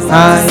rise.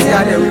 See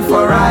how they we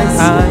for rise.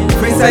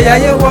 We say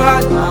I am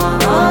what?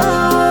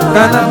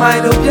 Ghana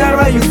mind no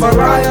biara you for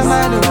rise.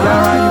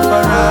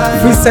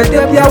 We said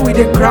them with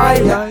the cry.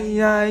 See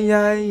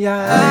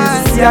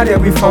how they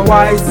we for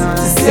wise.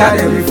 See how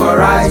they we for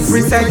rise.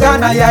 We said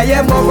Ghana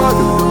yeah mobo.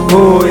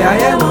 Oh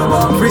yeah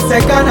mobo. We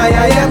said Ghana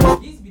yeah mobo.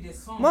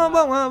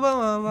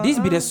 This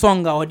be the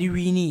song or the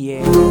winning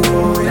yeah.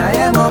 Oh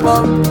yeah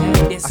mobo.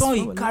 The song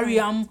you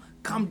carry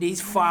come this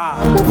far.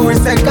 We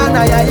said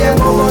Ghana yeah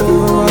mobo.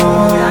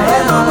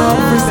 Yeah mobo.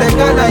 We said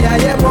Ghana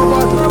yeah mobo.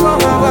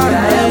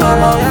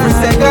 We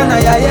said Ghana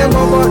yeah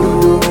mobo.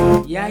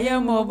 Yeah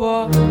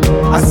mobo.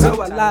 I saw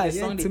a lie. The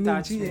song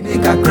they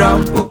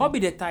touch. What be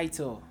the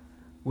title?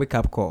 Wake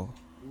up call.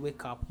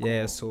 Wake up.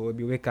 Yeah, so it'll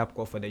be wake up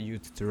call for the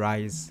youth to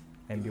rise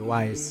and be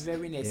wise. It be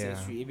very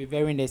necessary. Yeah. It be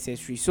very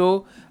necessary.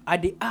 So I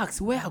dey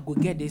ask where I go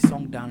get this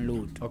song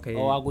download. Okay.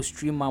 Or I go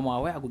stream mama.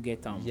 Where I go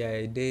get them?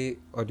 Yeah, they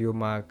audio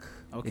mark.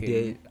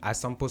 Okay. I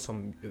sample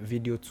some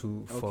video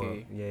too for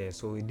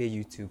so they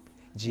YouTube.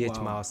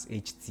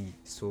 GHmiles.Hosted.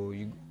 So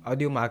you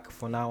audio mark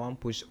for now. One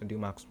push audio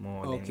mark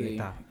more. Okay. Then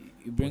later.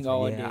 You bring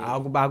out the. I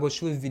go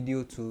shoot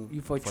video too.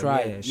 You for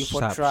try. You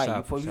for try.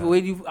 You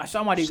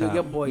somebody go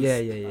get boys.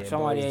 Yeah.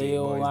 Somebody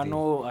I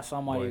know.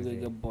 Somebody go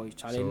get boys.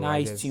 Charlie,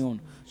 nice tune.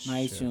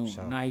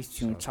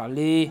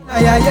 Charlie.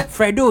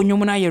 Fredoo, you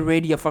muna you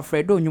ready for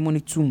Fredoo? You muna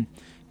tune.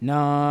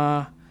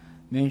 Nah,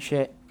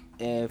 mention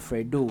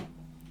Fredoo.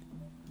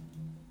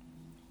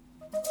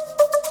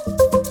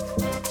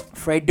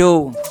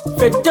 Fredoo,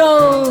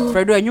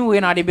 and you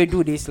when I be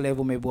do this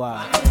level, me boy.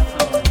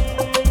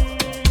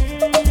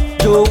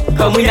 Yo,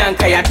 come in and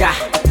kayada.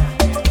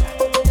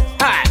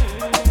 Hi.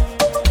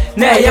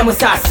 Na ya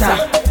musasa.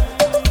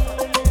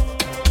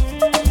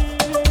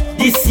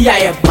 This year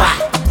ya ba.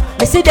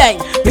 Me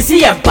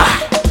see ya ba.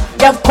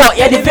 Ya ko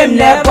ya de vim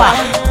never.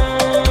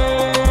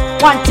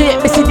 Want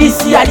it, me see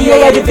this year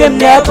ya de vim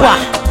never.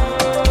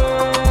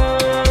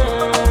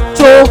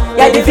 Cho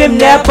ya de vim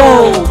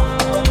never.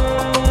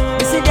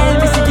 Me see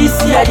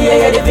this year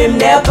ya de vim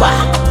never.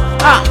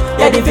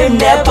 Ya de vim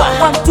never.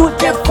 1, 2,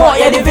 3, 4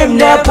 ya de vim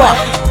never.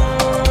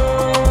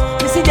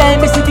 See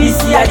this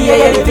year,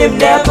 yeah, the vim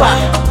never.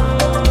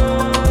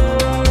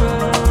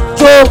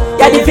 Joe,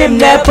 yeah, the vim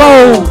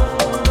never.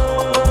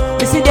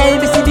 See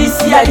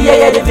this year,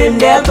 yeah, the vim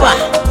never.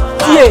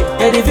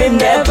 Yeah, the vim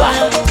never.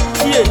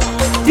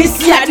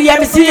 This year, yeah,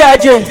 me see ya,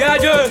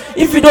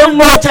 if you don't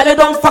know, Charlie,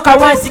 don't fuck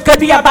around. See, could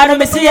be a banner,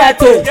 me see ya,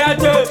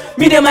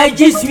 me and my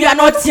G's, we are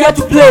not here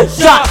to play.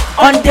 Shot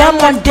on them,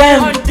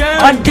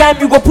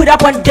 you go put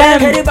up on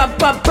them.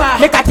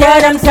 Make I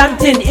tell them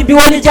something. If you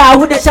want to jar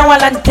who the shower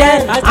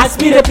lantern,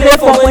 ask me to play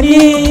for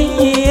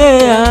money.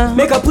 Yeah.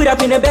 Make I put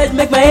up in the bed,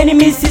 make my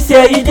enemies see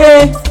say you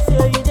day. 1,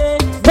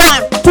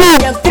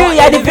 2, 3,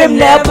 yeah, the vim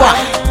never.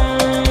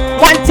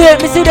 1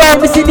 take, me see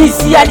them, me see this,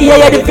 yeah,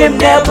 the vim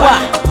never.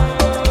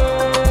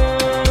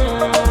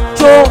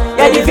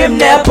 Yeah, the vim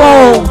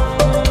never.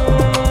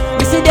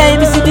 Me see them,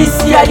 me see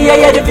this, yeah,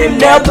 the vim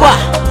never.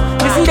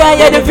 Me see that,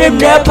 yeah, the vim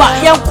never.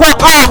 Yeah,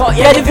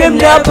 the vim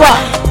never.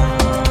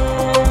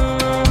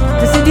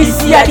 Me see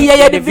this, yeah,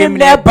 the vim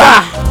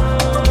never.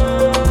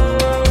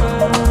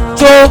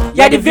 Joe,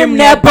 yeah, the vim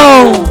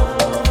never.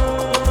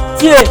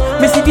 Yeah,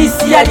 me see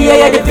this, yeah,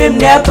 the vim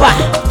never.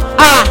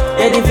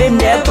 Yeah, the vim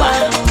never.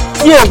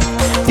 Yeah.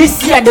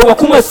 This year they were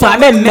coming so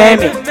I'm a meme.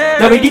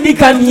 Now we didn't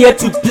come here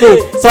to play.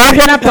 So I'm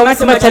gonna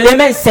promise my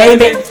challenge say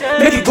me.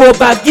 Make it go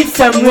back, give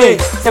some way.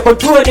 So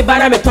control the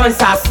banner me turn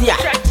sasia.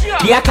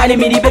 The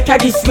academy the better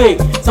this way.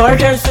 So I'm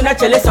gonna soon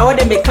actually so what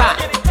they make car.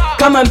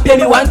 Come and pay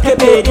me 1K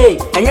per day.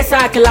 And yes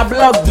I can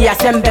blog the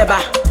assembly.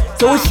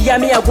 So she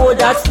me I go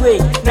that way.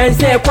 Then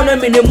say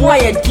economy the more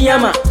ya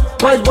diama.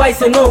 Boys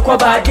say no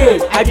cover day.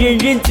 I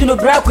didn't to no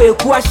black way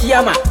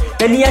kuashiyama.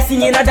 Then you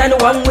see another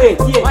one way.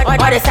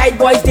 All the side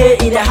boys they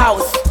in the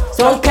house.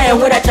 Some kind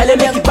with a challenge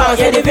make you bounce.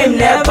 Yeah, the vim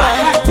never.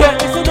 Yeah,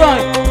 sit down.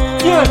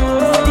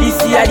 This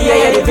year,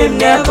 yeah, the film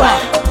never.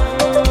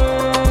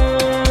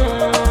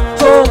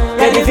 So,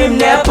 yeah, the film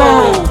never.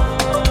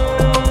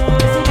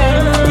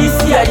 This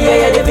year,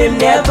 yeah, the film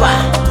never.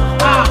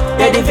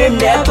 Yeah, the film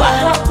never.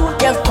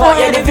 Yeah,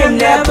 the film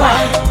never.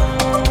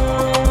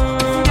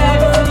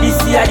 This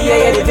year,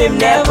 yeah, the film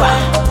never.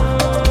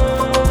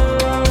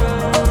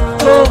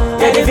 So,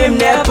 yeah, the film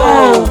never.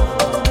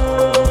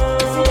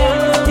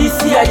 This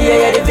year,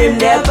 yeah, the film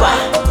never.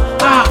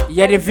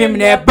 Yeah, the film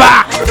never.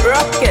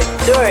 Rocket,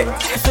 do it.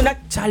 So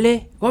that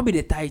Charlie, what be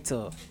the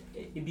title?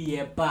 It be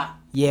Yeba.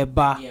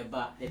 Yeba.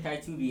 Yeba. The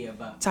title be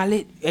Yeba.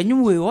 Charlie,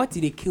 anyway, what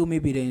did they kill?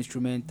 Maybe the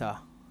instrumental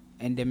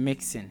and the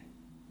mixing.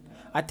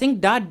 I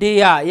think that day,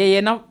 yeah,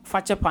 now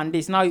Fakye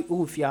Pandis. Now,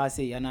 if you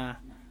say, yeah,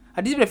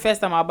 this is the first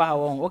time I buy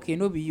one. Okay,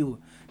 no be you.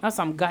 Now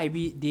some guy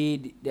be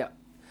they.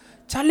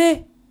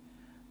 Charlie,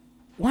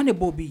 one the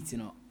beat, you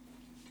know.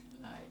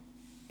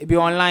 It be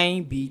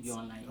online beat.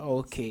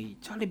 Okay,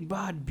 Charlie,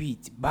 bad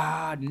beat,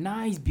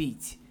 nice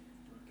beat.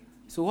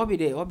 So what be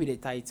the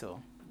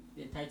title?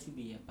 The title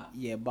be Yeba.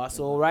 Yeah, but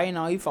so right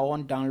now, if I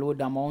want download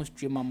them on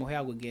stream, I'm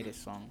here go get a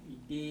song.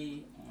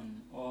 It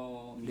on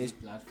all these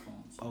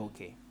platforms.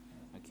 Okay.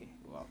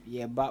 Wow.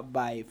 Yeah, but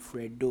by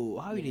Fredoo.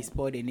 How will they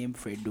spell the name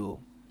Fredoo?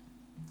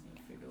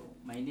 Fredoo.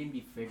 My name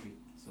be Frederick.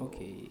 So,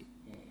 okay.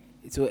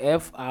 Yeah. So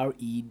Fredoo.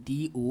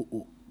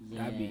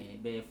 Yeah,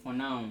 but for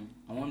now,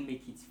 I won't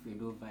make it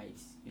Fredoo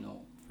vibes. You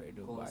know.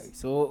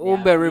 So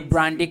very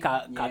brandy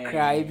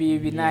kakra it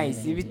be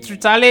nice. If it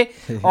truly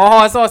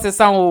so say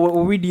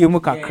sound we dey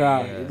mu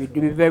kakra it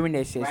be very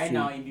necessary. Right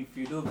now it be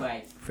Fredoo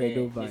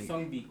vibes. The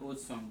song be old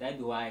song. That's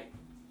why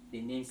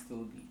the name still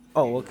be.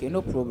 Oh, okay,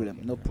 no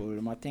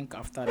problem. I think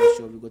after the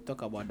show we go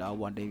talk about that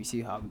one. Then we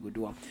see how we go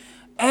do one.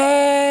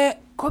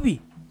 Kobe,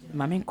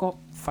 Maminko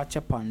Fakye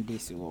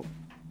Pandis.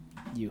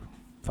 You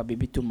for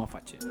baby too much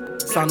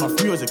Fakye. Sound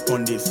of music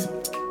on this.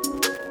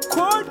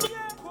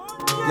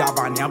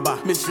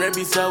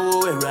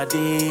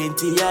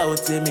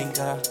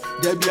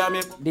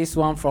 This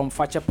one from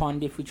Fakye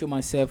Pandis feature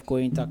myself Koo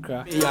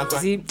Ntakra.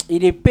 See,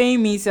 it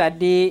pain me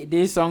say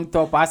this song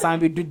top as I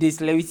do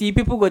this. Let me see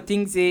people go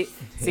think say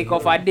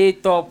of a day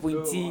top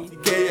with tea.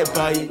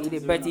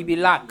 It better be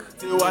luck.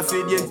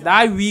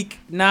 That week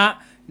na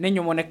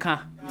nenyo moneka.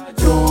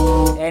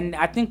 And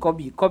I think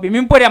Kobe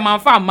me put them on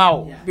farm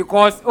now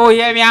because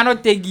me I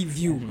not take give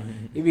you.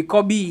 If we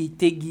Kobe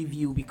take give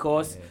you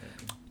because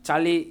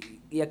Charlie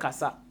yeah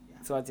kasa.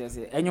 So what you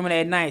say? And you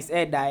man nice,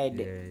 that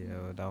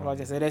what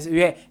you say? That's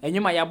and you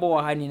my yabo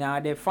honey now.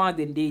 The fans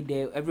they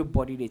there,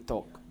 everybody they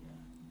talk.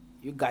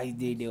 You guys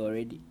they there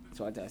already.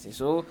 So what I say?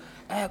 So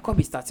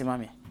Kobe starting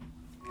mommy.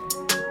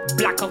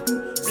 Blackout.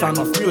 Sound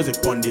of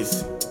music on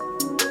this.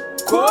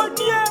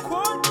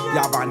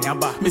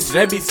 Miss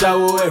Rebisa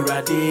o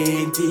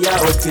erade nti ya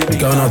otemi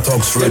Ghana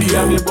Talks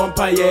Radio. Me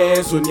bompa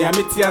yes oni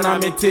ameti ana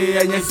mete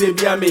enye se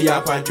bia me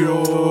ya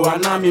kwadwo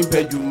ana me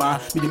mpeduma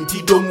midim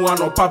ti domu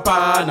ano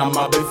papa na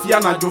mabafia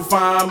na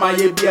jofa ma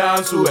ye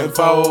bia so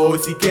emfa o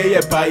sike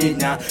ye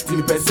paenya ti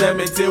mi pese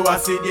mete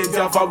wase die nti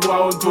afabo a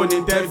onto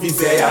ni ntemfi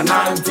se ya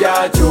na nti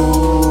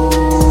acho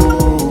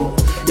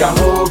ya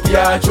ho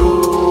bia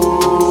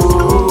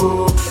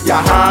cho ya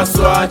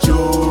haso acho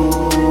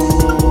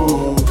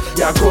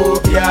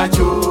Yakobia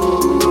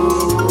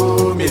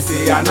jo,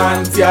 Missy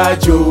Anantia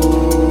jo,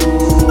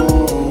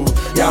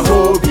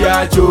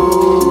 Yahobia jo,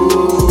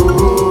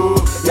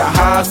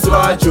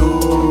 Yahaswa jo,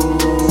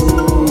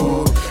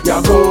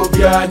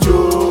 Yakobia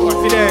jo.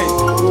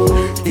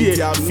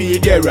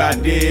 Feed the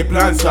rande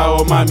plans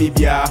for mommy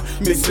bia.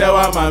 Miss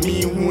Lewa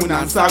mami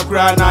huna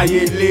sakra na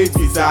ye late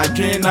is a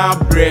drina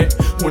bread.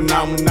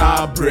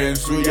 Muna brain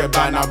so ye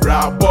bana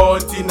bra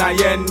bonti na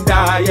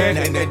yenda yen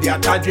and the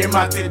atadre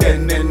mati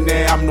den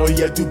I'm not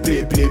here to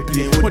play.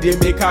 When they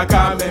make a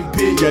come and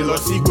pay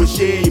jealousy go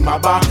shame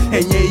baba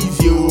enye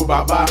easy o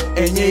baba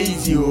enye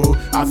easy o.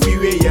 I feel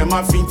we ye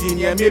ma fintin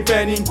ye me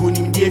penning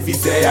kunim die fi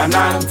say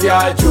ananti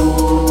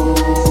ajo.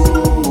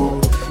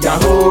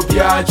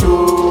 Yahobia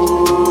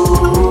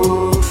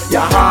jo,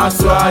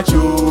 Yahaswa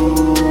jo,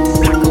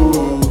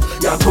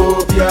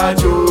 Yakobia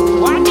jo.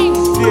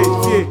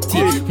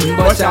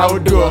 Watch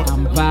out door,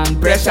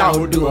 pressure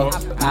out door,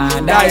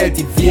 and diet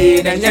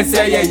feed and yes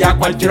say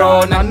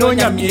yakwadro na no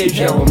nyamie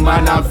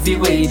man I feel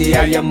way they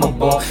are your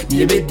mobo.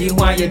 You be the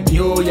one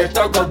you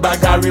talk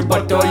about Gary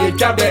Botto, you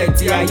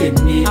chabeti I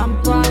ni.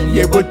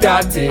 Ye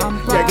botate, ye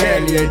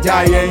girl ye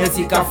giant, ye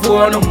sika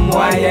for no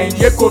more,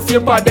 ye coffee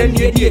pardon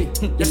ye ye.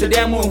 Yes,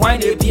 them one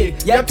ye pay.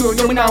 Ye to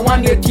you na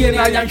one ye tea,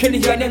 I am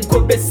shiny and go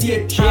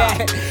bessie.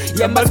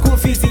 Ye must go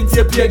fees in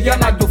the play, you're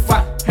not do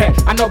fat.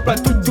 I know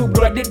but to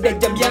brother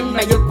the young na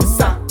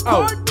yokusa.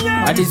 Oh,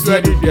 I just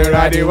read it there.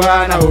 I the one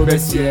I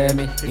oversee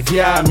me. If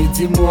you are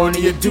meeting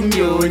money, you do me,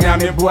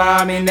 you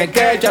boy, me the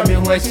catch me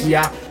was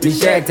ya. We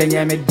share ten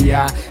year me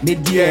dear, me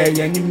dear,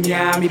 you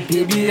me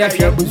baby, if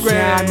you bush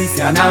me,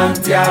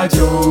 Sanantia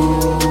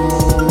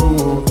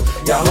Jo,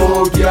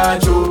 Yahobia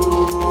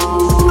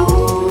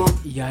Jo,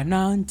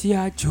 Yanan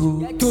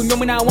Antiacho. To no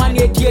man one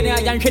year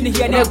and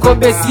here Go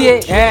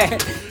Bessie.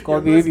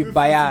 Kobe be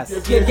bias.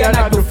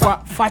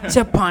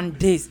 Fakye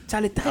Pandis.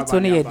 Charlie tight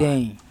on your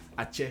day.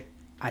 Ache.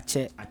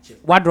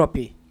 What drop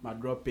it? My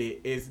drop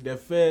it is the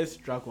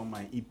first track on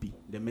my EP,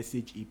 the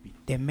message EP.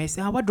 The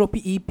message. What drop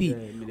it EP?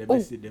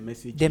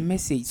 The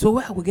message. So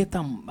where we get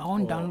them? I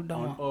want download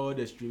them on all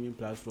the streaming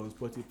platforms: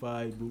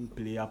 Spotify, Boom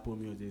Play, Apple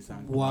Music,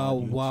 and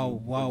Wow.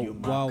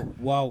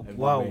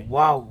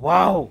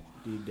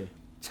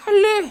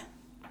 Charlie,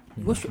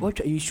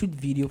 what you shoot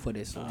video for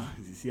this song?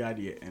 See how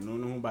the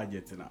no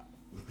budget now.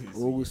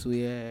 Oh, so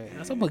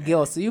yeah. Some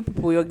girls, you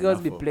people, your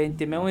girls be playing.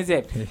 Me when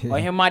say, "Oh,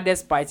 him mad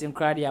despite him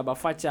cry but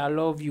Fakye, I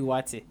love you."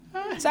 What?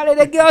 Charlie,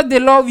 the girls they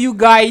love you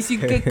guys. You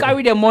can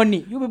carry the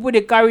money. You people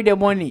they carry the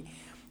money.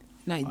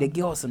 Now the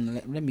girls,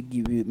 let me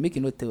give you. Make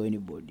you not tell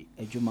anybody.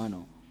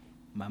 Ejumano,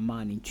 my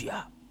man in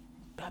Chia.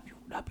 That be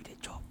the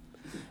job.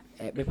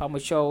 Be pa mo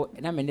show.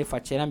 Na me ne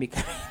Fakye na me.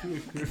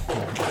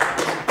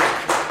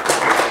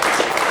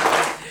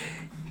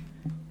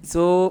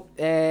 So,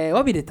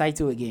 what be the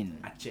title again?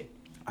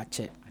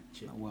 Ache.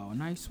 Wow,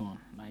 nice one.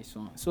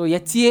 So,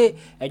 yetie,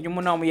 and you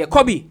know, ye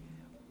Kobe.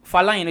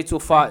 For line it to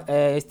for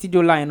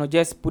studio line, or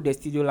just put the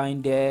studio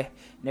line there.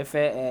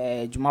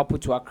 Nefe, Juma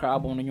put to a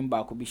crab on your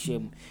back, could be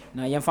shame.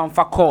 Now, yen fan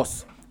for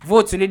course.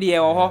 Vote to the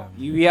air,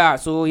 you are.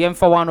 So, yen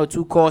for 1 or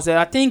 2 courses.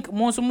 I think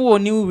most more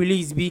new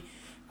release be.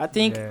 I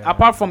think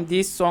apart from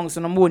these songs,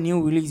 no more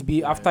new release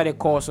be after the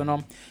course,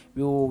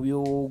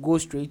 we'll go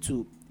straight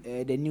to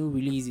the new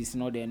releases,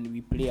 then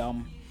we play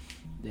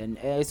then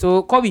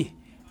so Kobe,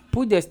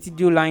 put the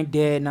studio line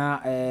there now.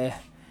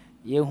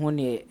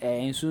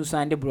 In soon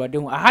sign the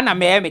brother. I had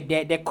me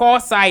the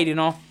core side,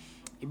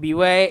 be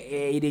where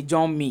they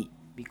join me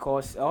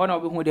because I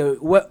want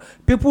to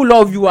people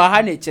love you. I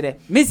had nature.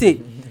 Me say,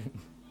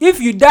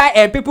 if you die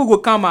and people go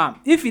come out,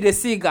 if you the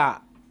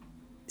cigar,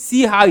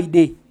 see how he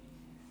did.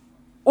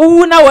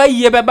 Oh, now I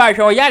hear about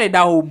your yard at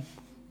home,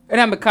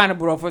 and I'm a kind of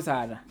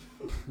professor.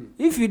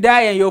 If you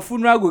die and your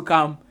funeral will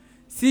come,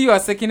 see your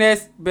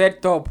sickness bed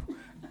top.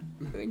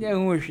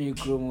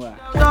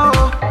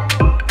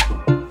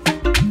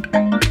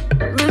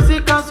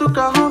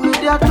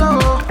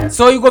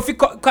 So you go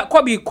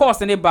call be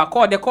course in the back.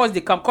 Call the course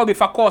they come. Call me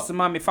for course,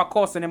 mommy. For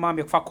course and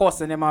mommy. For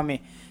course and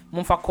mommy.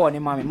 Mon for call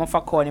mommy. Mon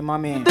for call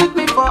mommy. Take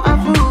me for a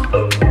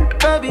fool,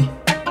 baby.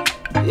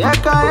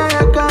 Yaka.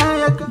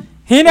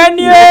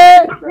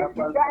 Hinanye.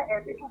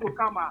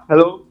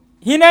 Hello.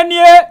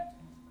 Hinanye.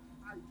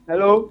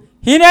 Hello.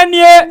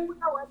 Hinanye.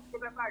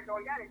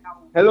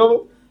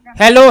 Hello.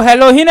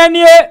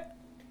 Hinanye.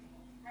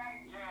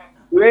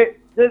 Wait,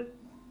 this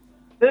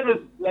is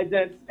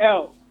Legend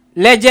L.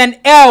 Legend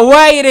L,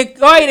 where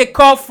they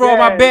call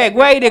from? I beg,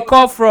 where they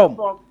call from?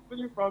 From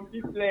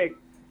East Leg.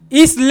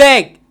 East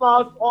Leg.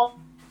 GHmiles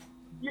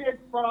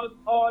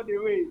all the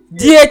way.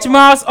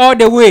 GHmiles all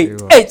the way.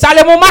 Hey,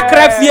 Charlie, mo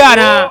makre fia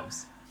na.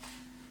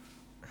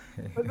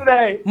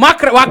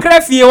 Makre, wa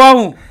kre fia wa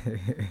hu.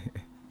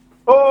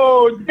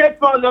 Oh,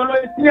 GHmiles no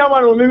senior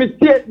one. Me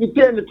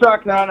the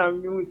track now na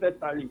me say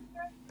Charlie.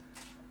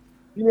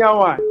 Senior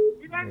one.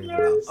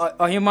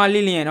 Oh, human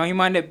Lillian, oh,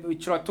 human the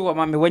trotu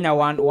mama when you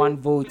one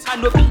vote.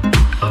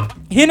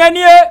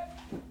 Hinanye.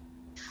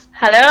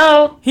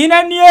 Hello.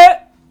 Hinanye.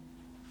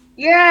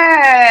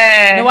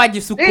 Yeah. No, what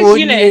you suppose?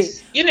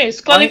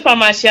 Eunice calling from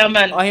my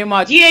chairman.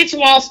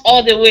 GHmiles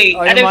all the way.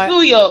 I don't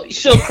feel your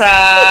show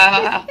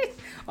cry.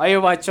 Oh,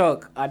 you my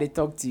chalk. I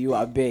talk to you.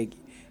 I beg.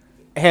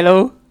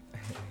 Hello.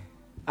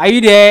 Are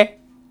you there?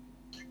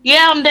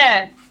 Yeah, I'm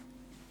there.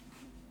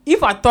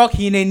 If I talk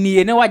hinanye,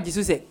 you know what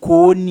Jesus said?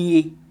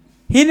 Konye.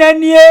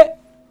 Hinanye.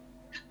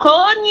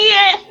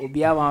 Konye.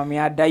 Obia mami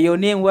ada. Your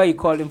name? Where you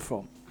calling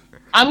from?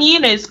 I'm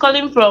Eunice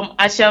calling from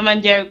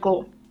Ashaman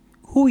Jericho.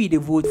 Who you the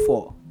vote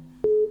for?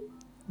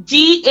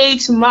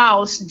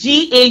 GHmiles.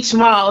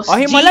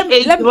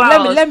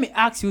 Oh, let me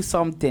ask you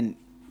something.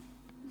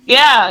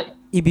 Yeah.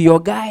 He be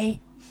your guy?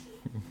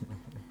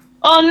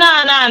 Oh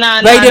no.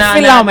 But you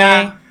feel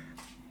man.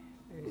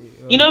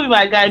 You know be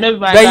my guy.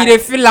 But you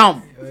feel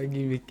him. Give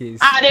me case.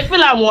 They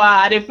feel him.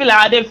 They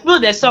feel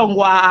the song.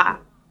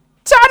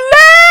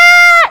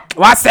 Charlie.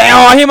 What say?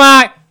 Oh him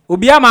man.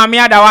 Ubia mami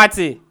ada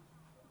wati.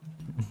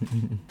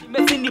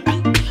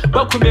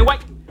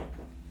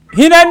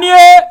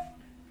 Hinanye.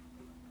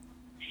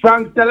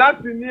 Frank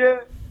Telapini.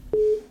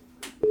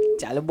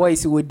 Charlie boy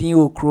is with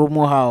you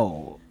Chromo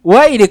how.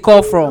 Where they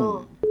call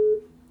from?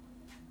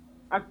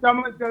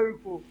 Ashaman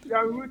Jericho. You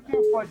are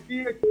rooting for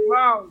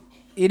GHmiles.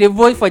 You the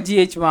vote for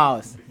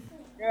GHmiles.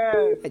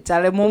 Yeah.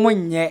 Charlie momo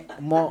nye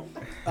mo.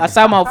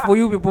 Asama for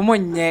you people mo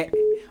nye.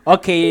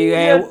 Okay.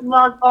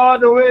 GHmiles all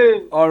the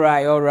way. All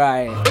right.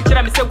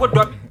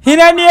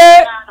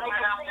 Hinanye.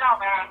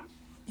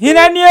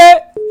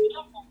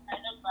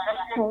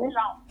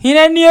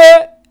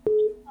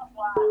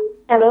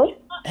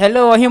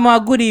 Hello, Ohima.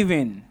 Good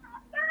evening.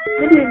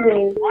 Good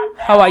evening.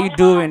 How are you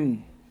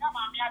doing?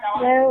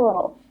 Very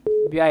well.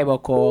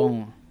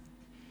 Hello.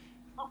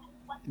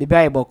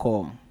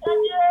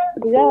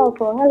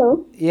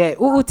 Hello. Yeah,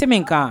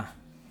 Timinka.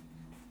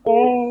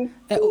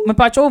 Me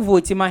pacho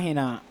vote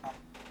mahina.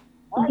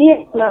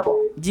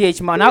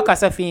 GHmiles now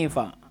kasa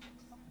finfa.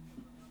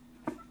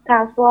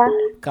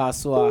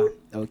 Kaswa.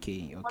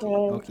 Okay.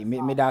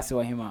 Me that's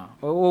what him.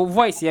 Oh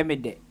voice here me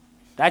de.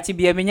 That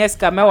be a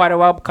minyeska me ware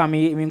wa come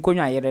me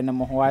nkonwa yere ne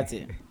mo ho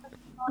ate.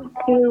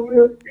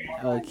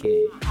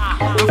 Okay.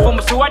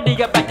 From so what dey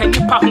get back and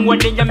you pa ho won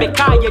nya me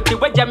ka ye de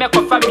waja me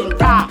kofa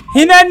minta.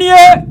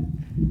 Hinanie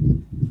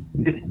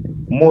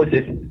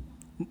Moses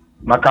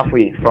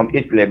McAfee from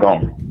East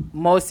Legon.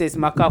 Moses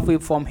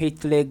McAfee from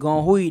East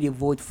Legon. Who you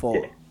vote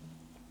for?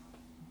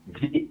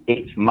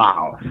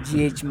 GHmiles,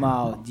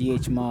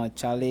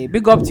 Charlie.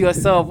 Big up to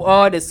yourself,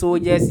 all the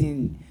soldiers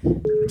in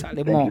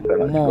Charlie. More.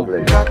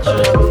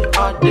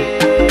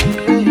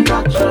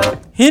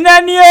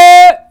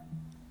 Hinanie.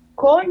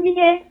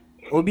 Konye.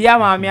 Obia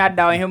mami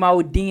ada hima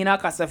udina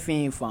kasa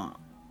finfa.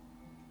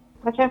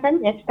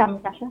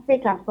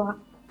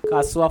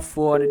 Kaswa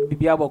for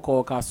bibia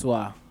boko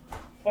kaswa.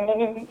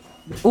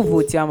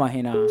 Uvuti ama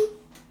hina.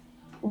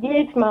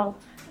 GHmiles.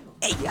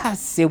 Ya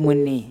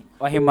semuni.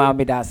 Ohima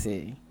me da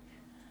say.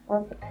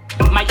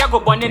 My jago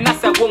bonne na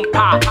se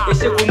wompa.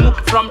 Eshegumu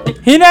from the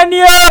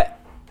Hinanie.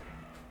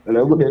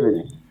 Hello, good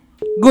evening.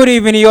 Good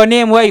evening. Your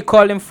name, where you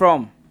calling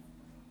from?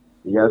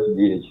 Yes,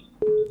 GH.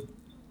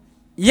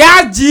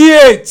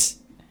 GH.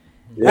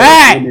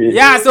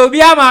 Hey, so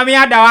be a mami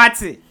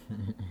adawati.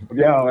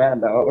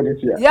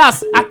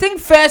 Yes, I think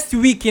first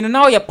week,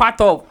 now you're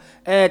part of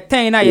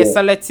 10 na you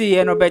select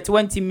but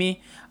 20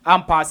 me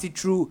and pass it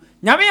through.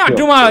 Nyame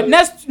aduma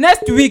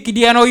next week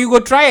you go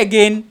try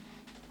again.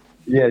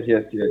 Yes,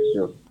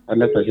 sure. I'm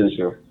not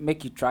sure.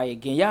 Make you try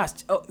again.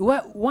 Yes.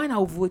 Why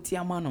now vote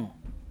Yamano?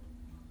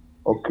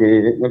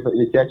 Okay,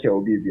 the church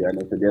will be there.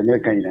 So the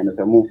American and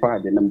the move far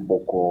the number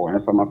boko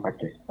and from a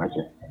Fakye.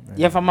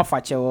 Yeah, from a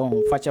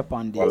Fakye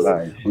pound.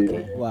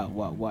 Okay.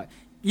 Wow.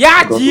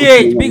 Yeah,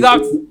 GH, big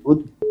up.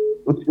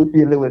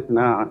 Lewis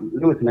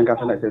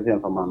Nankasa says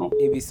from Mano.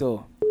 Maybe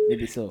so.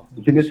 It's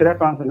in the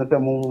reference and the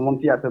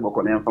Monty at the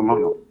Bocon from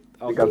Mano.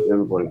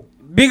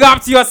 Big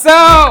up to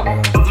yourself.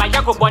 My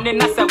Jacob Bonnet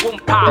Nasa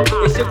Wumpa.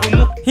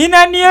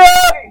 Hinanie.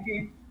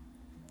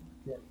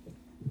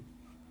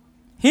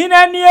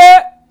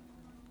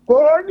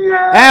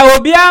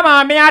 Obia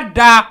mami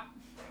ada.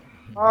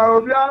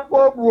 Obia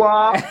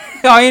Bobua.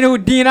 Inu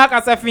dina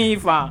kasa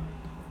finfa.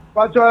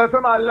 But you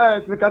have my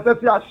life because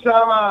if you are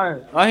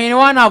shaman. Inu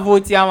wana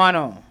vote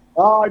Yamano.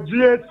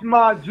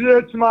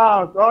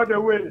 GHmiles all the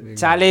way.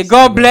 Charlie,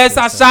 God bless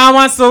our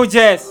shaman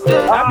soldiers.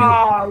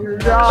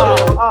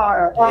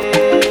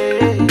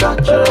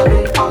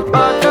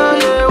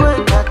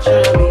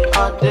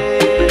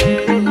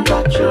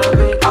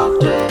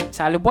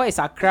 Charlie boys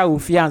are cry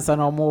with fiance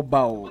no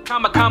mobile.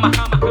 Come.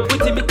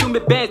 Put me to me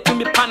bed to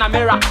me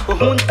Panamera.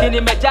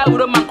 Huntini me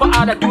jauro manko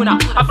ada duna.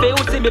 Afe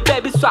uti me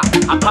baby swap.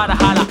 Apara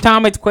hala.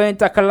 Time it Koo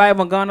Ntakra live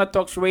on Ghana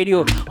Talks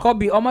Radio.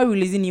 Hobby, am I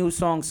releasing new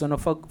songs on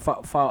for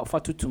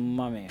tutu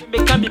mame?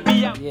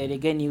 Yeah, they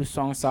get new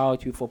songs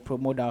out for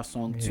promote our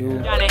song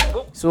too.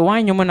 So why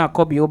you wanna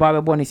copy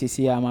Oba Bonnie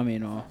CC mame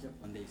no?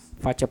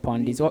 Fakye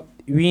Pondis.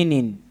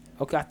 Winning.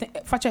 Okay, I think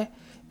Fakye.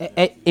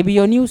 It be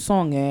your new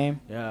song, eh?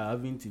 Yeah, I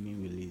haven't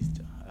been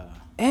released.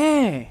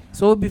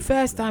 So it'll be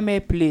first time I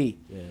play.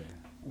 Yeah.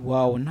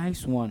 Wow,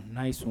 nice one.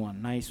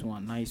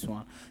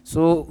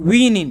 So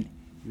winning.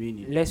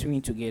 Let's win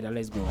together.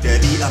 Let's go.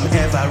 Daddy, I'm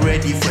ever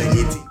ready for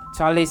anything.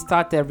 Charlie,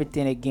 start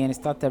everything again.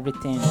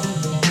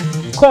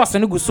 Course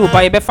on the go so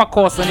by befa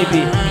course on the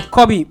be.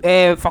 Kobe,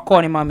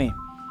 Fakye mame.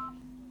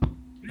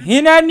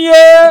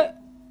 Hinanie.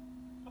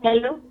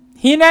 Hello.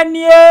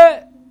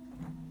 Hinanie.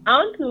 I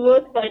want to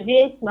vote for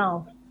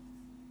GHmiles.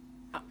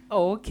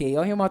 Oh, okay.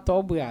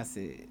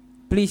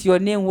 Please, your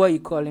name, where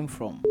you calling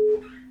from?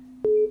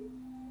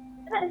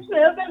 My name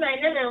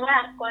and where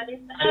I'm calling.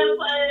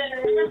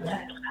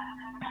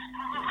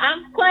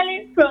 I'm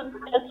calling from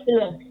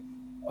Scotland.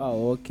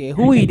 Oh, okay.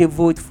 Who will you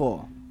vote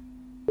for?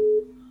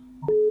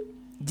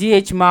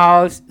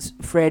 GHmiles,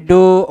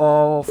 Fredoo,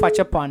 or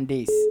Fakye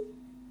Pondis?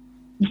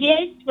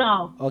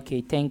 GHmiles.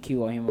 Okay, thank you,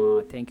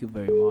 Ohima. Thank you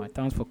very much.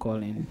 Thanks for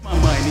calling.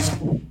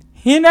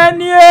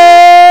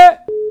 Hinanie.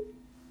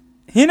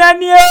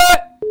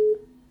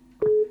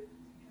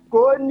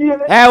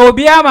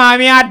 Obia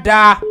mami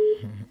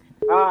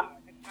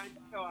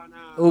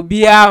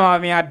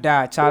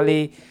ada.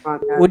 Charlie.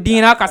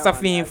 Udina kasa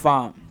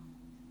finfa.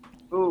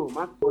 Oh,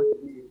 mascot.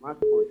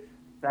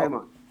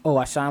 Simon. Oh,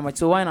 Ashama.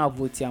 So why not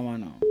vote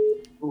Yamano?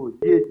 Oh,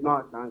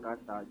 GHmiles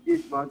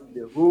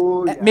the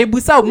whole. Me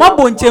busa ma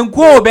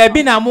bonchenko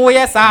baby na mo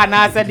yes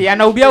na said ya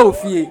na obi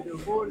ofie.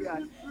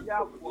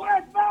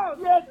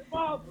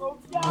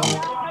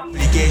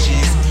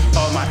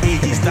 All my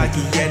ages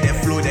stacking, yeah, the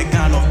flow, the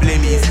kind of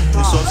blame is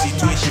no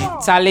substitution.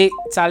 Charlie,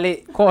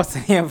 course.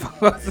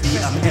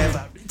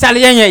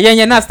 Charlie,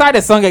 yeah, now start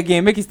the song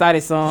again. Make it start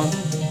the song.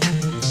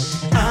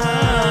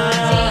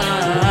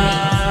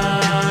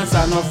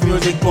 Son of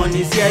music on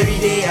this every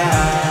day.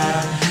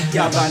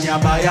 Yaba.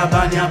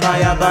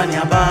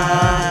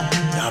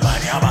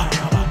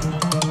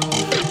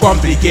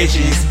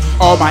 Complications.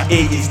 All my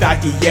agents start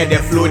to hear the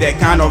flow, the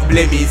kind of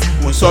blemish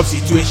on soft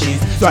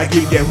situations. So I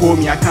give them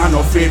homie, I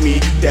cannot frame me.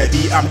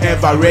 Debbie, I'm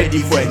ever ready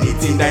for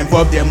anything that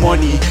involve the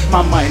money.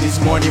 My mind is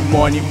money.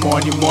 Winning,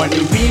 got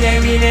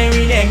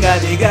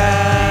the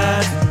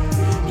gas.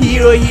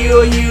 Hero,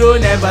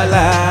 never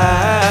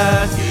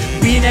last.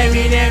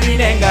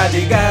 Winning, got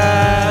the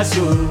gas.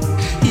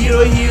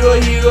 Hero,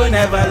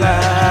 never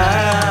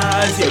last.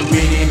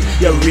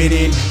 You're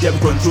winning, you're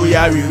control,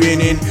 you're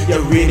winning.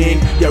 You're winning,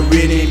 you're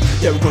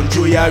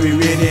control, you're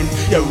winning.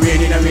 You're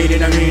winning,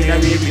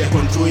 you're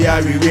control,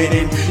 you're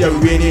winning. You're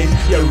winning,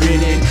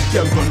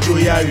 you're control,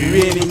 you're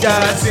winning.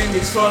 Just sing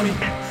this for me.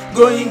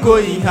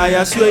 Going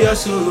higher, swear your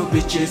soul,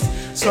 bitches.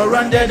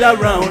 Surrounded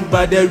around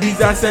by the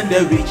reasons and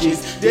the riches.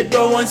 They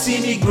don't want to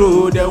see me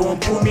grow, they won't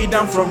pull me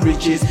down from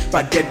riches.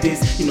 But get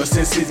this,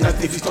 innocence is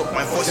nothing if you stop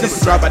my voice. They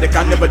try, but they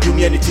can never do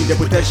me anything. The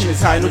potential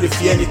is high, no they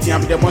fear anything.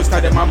 I'm the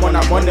monster, the man,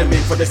 I'm on the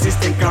make. For the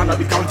system crown, I'll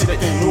be counting the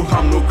no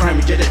harm, no crime.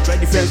 We get the try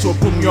defense, so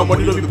put me on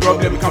money, no be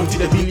problem. We counting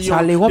the billion.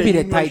 Charlie, what be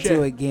the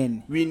title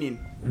again? Winning.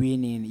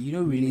 You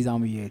don't release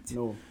album yet.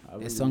 No.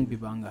 The song be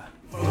banger.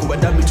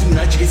 But that between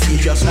naturally see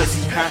you as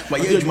my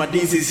age, my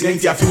days is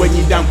lengthy. I feel when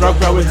you down, crowd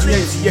with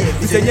TNT.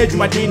 It's a year,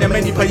 my day, and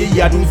many pay.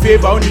 I don't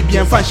favor only be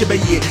and fan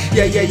shebe.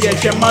 Yeah.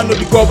 Man, no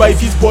be go by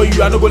if he's boy,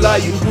 you are no go lie.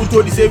 You who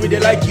told the same they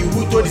like you,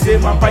 who told the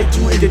same man fight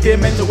you,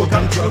 entertainment will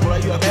come to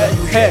you.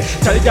 Hey,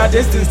 Charlie, that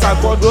distance, I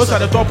got those at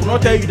the top,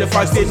 not tell you the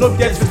fact. Say no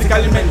death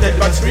physically mental,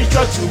 but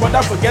spiritual too. But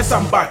I forget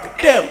some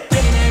back. Damn.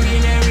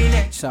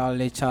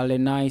 Charlie,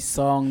 nice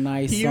song.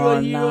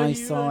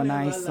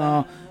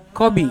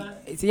 Kobe,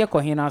 it's your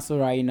kohina so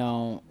right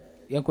now.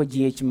 Yako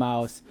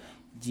GHmiles.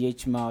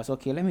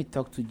 Okay, let me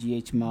talk to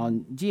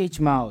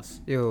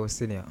GHmiles. Yo,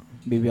 senior.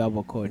 Baby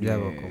Aboko.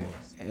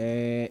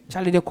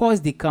 Charlie, the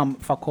calls they come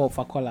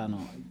Fakola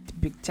no.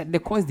 The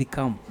calls they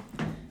come.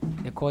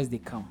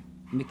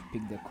 Make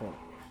pick the call.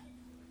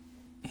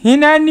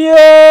 Hinanie.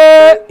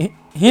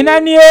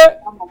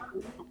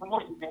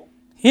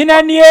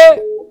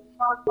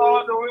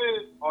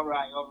 All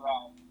right.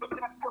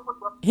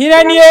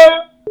 Hinanie.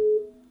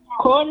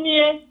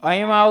 Konye.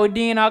 Oyima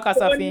udina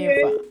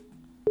kasafimpa.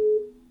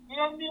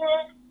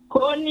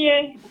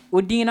 Konye.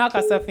 Udina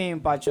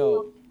kasafimpa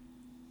cho.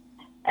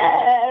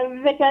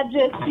 Veka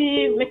JC,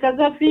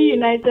 Mekazafi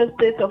United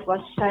States of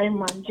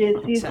Ashaiman,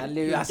 JC.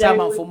 Charlie,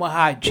 Ashaiman for my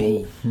heart.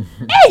 Hey,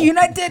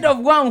 United of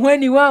one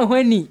when.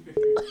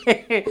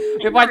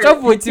 Pepa cho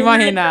vote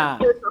mahina.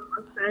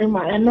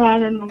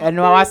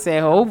 Eno wa say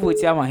ho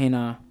vote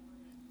mahina.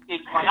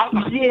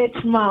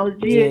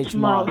 GHmiles,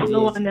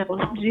 no one else.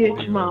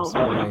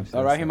 GHmiles.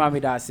 All right, him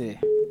that say.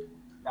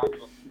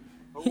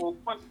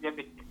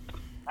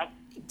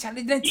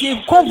 Charlie, that you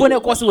come for the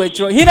course with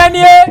you.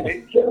 Hinanie.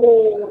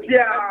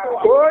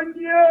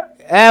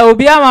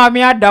 Obi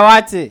amami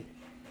adawate.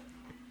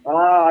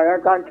 I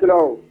can't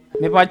kill.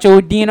 Me pa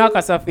cho dina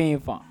kasafin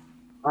fa.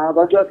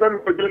 But you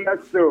send for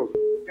next to.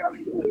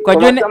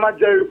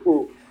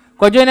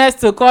 Kojo next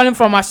to calling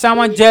from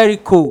Ashama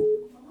Jericho.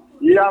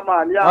 Yeah,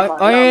 man.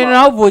 Oh, you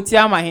know vote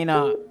ya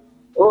mahina.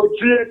 Oh,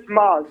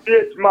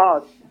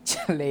 GHmiles.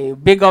 Charlie,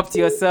 big up to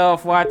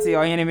yourself. What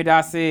your enemy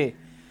that say?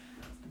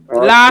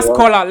 Last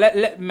caller.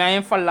 Let me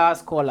in for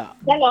last caller.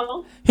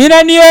 Hello.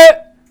 Hinanie.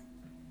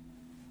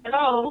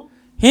 Hello.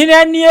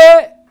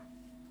 Hinanie.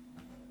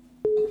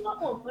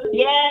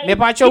 Yeah. Me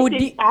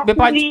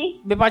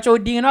pacho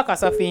uding na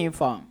kasa free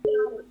fam.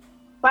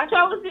 Pacho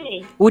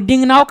uzi.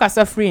 Uding na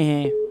kasa free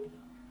he.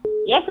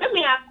 Yes,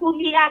 me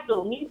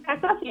akuviado. Me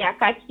kasa free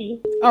akachi.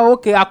 Oh,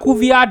 okay.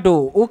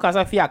 Akuviado. O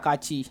kasa free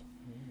akachi.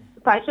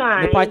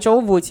 Pacho. Me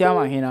pacho vote ya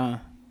mahina.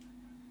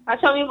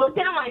 Pacho me vote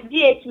ya ma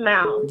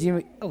GHmiles.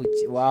 Jimmy. Oh,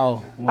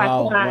 wow.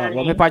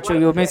 Me pacho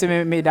you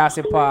me da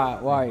se pa.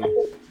 Why?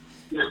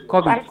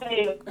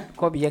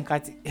 Kobe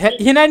yankati.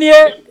 Hinanie.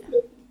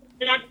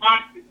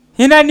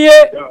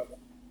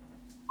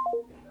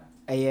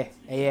 Aye.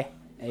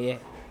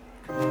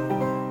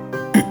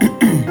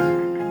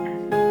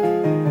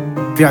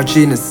 We are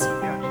genius.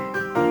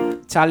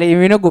 Charlie,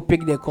 we no go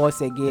pick the course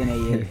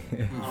again.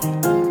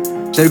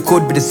 Shall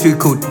code be the street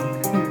code.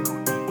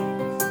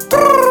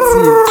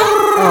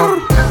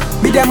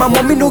 Me dem my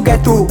mommy no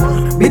ghetto.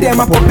 Me dem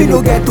my poppy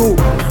no ghetto.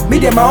 Me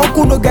dem my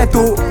uncle no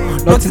ghetto.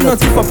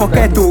 Nothing for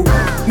pocket.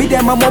 Me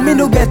dem my mommy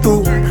no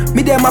ghetto.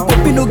 Me dem my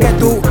poppy no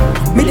ghetto.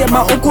 Me dem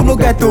my uncle no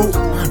ghetto.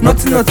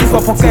 Nothing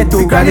for pocket.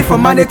 We grinding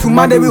from Monday to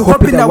Monday. We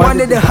hoping that one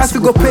day the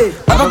hustle go pay.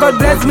 Papa God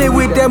bless me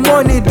with the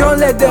money. Don't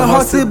let the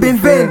hustle be in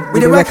vain. We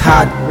dey work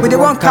hard. We dey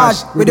want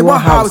cash. We dey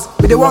want house.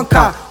 We dey want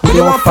car. We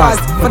dey want fast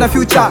for the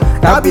future.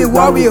 That be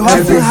what we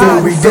hustle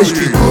hard. We dey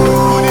street.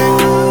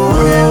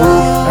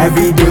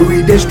 Every day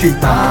we dey street.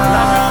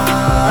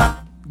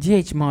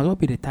 GHmiles, what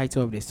be the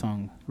title of the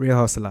song? Real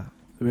Hustler.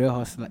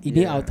 Is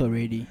it out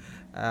already?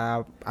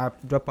 I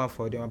drop out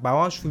for them, but I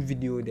want shoot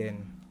video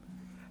then.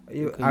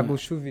 Okay. I go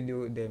shoot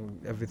video then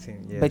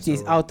everything. Yeah, but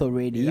it's out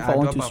already. Yeah, if I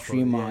want to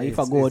stream, if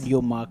I go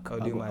audio mark,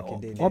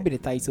 what be the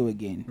title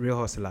again? Real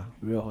Hustler.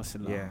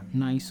 Yeah,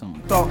 nice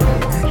song.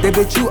 They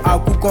be chew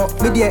out cook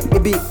up, media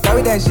baby,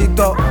 carry that shit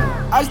up.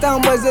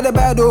 Ashtown boys in the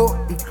bad oh.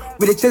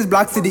 We the chase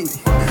Black City.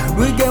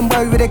 We game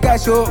boys with the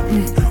cash oh.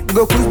 We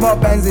go cruise more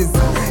Benzes.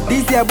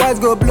 This year boys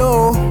go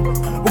blow.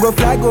 We go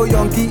fly go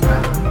Yonky.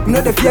 You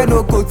know the fear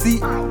no coaty.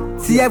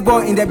 CF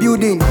boy in the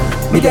building.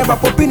 Me them a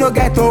poppy no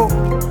ghetto.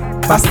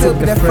 But still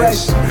be the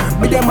fresh.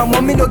 Me them my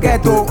mommy no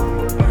ghetto.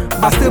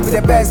 But still be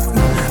the best.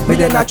 Me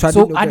them naturally.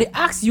 So I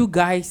ask you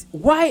guys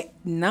why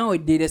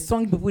nowadays the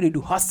song people they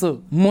do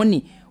hustle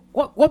money.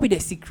 What be the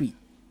secret?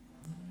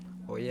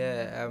 Oh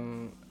yeah,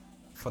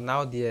 for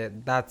now,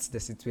 that's the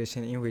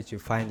situation in which you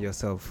find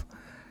yourself.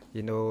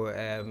 You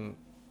know,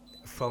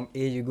 from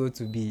A you go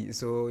to B,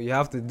 so you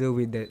have to deal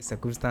with the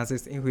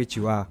circumstances in which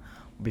you are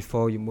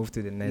before you move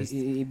to the next.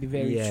 It be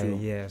very true.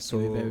 Yeah.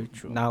 So very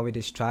true. now we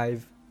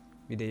strive,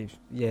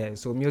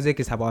 So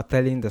music is about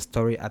telling the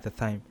story at the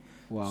time.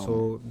 Wow.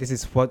 So this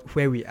is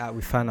where we are.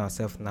 We find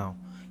ourselves now.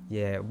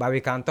 Yeah, but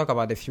we can talk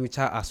about the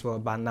future as well.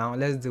 But now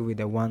let's deal with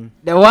the one.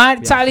 The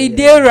one Charlie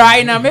did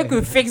right now. Make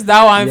we fix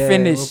that one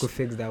finish. We could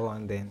fix that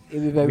one then.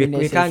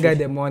 We can't get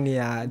the money.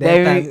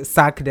 They can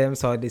sack them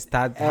so they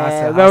start.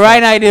 But right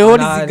now they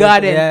hold the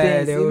cigar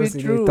and things.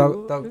 They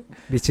talk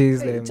bitches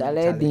them.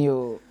 Charlie,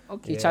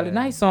 okay, Charlie,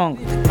 nice song.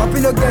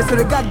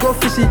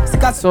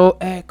 So So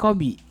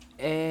Kobe,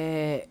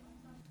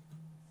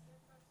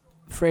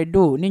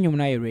 Fredoo, Ninyum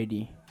na you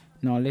ready?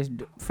 No, let's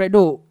do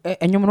Fredoo.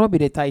 And you know what be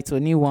the title?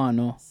 New one,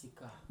 no?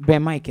 Sika. Be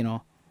Mike, you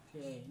know?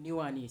 Yeah, new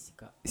one is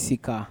Sika.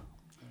 Sika.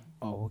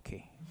 Oh,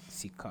 okay.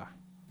 Sika.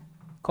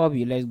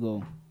 Kobe, let's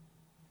go.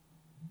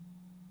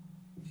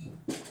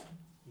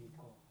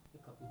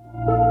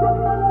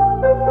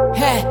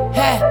 Hey.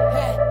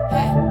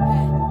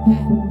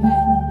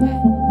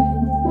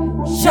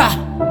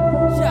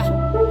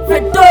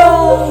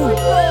 Fredoo.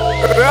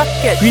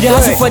 Rocket. We the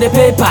hustle for the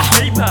paper.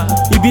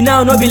 You be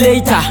now, no be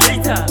later.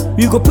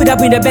 We go put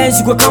up in the bench,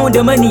 you go count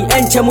the money,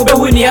 and chamu be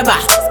win nearby.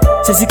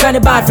 Says you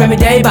can't buy from me,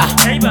 Deba.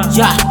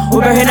 Yeah,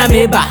 over here, I'm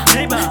Eba.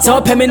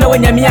 So, pay me no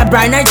when you're me a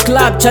bright night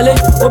club,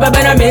 challenge, over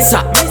Bena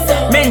Mesa.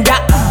 Menda,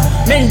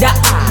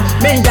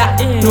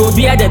 no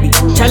be a debby.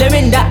 Chale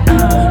Menda,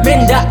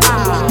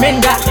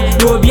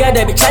 no be a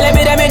debby. Chale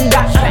me the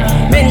Menda,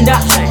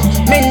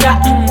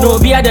 no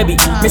be a debby.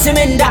 Missy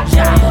Menda,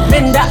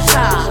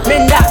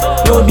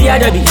 no be a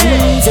debby.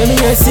 Tell me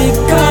a sick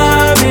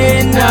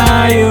coming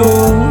now, you.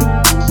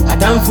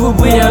 Atamfu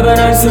buya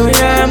bana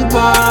suyam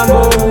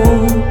pamo.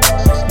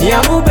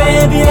 Yamu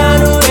baby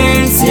anu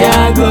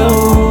ensiago.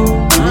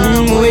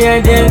 We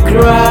are the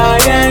cry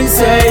and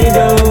say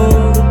no.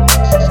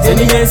 Tell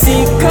me a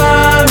sick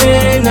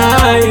coming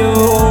now, you.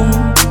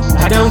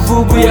 Atamfu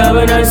buya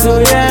bana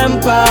suyam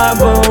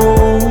pamo.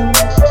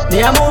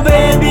 Yamu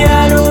baby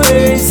anu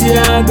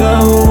ensiago.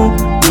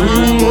 We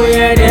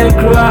are the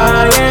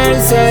cry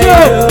and say no.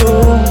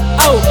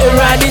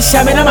 Eradi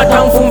shame na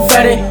matamfum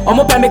fere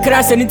omo pa me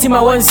krase ni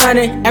tima won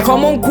sane e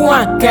komo nko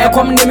a ka e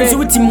kom ne me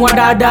zu timu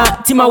adada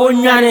tima won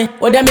nwane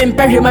oda me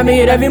mpehwe ma me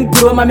yera vim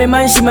pro ma me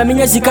manshi ma me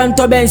nya sika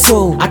nto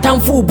benso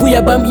atamfu bu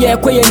ya bam ye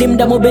koye nim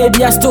da mo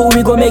baby a store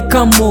we go make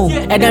come mo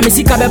e da me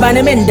sika beba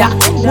ne menda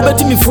mo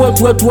betumi fu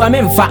atu a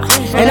me mfa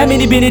e na me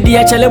ni bi ni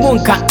dia chale mo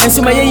nka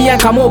enso ma ye yi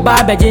aka mo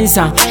ba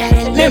bejinsa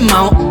me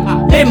mau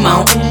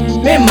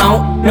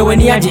no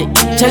wani aje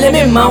chale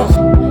me mau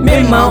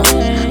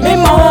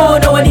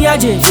no one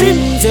yaje.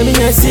 Tell me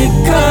a sick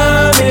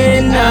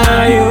coming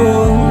now, you.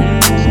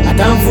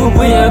 Atamfu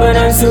buya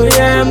bana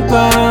suyam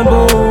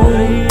pamo.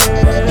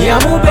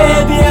 Yamu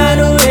baby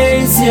anu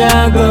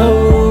ensiago.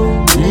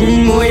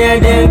 We are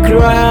the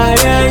cry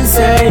and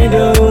say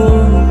no.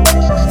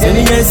 Tell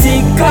me a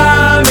sick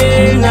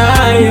coming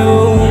now, you.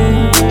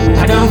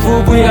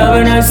 Atamfu buya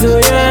bana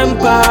suyam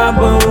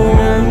pamo.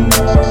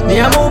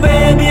 Yamu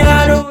baby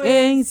anu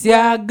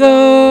ensiago.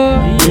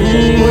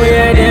 We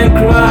are the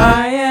cry.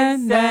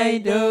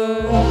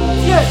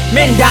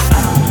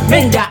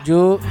 Menda,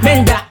 no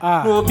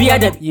be a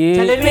debby.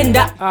 No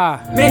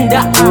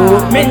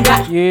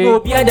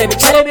be a debby.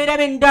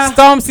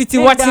 Storm City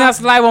watching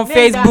us live on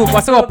Facebook.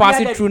 What's up,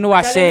 passing through? No,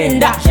 I share.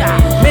 Menda,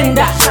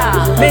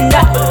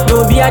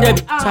 no be a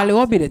debby. Charlie,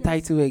 what be the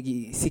title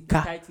again?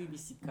 Sika.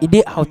 It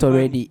is out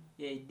already.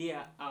 Yeah, they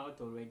are out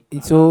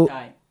already. So,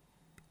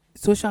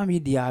 social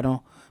media, I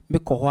don't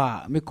make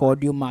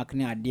audio mark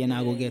near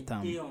DNA go get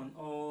them. On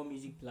all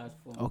music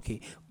platforms. Okay.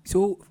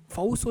 So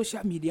for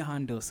social media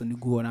handles and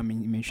go on I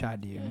mean share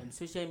there.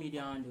 Social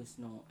media handles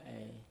no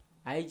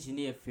IG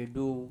near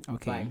Fredoo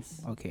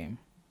Vibes. Okay.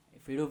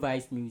 Fredoo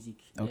Vibes Music.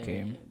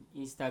 Okay.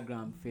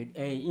 Instagram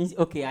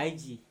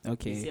IG.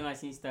 Okay. Same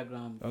as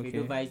Instagram.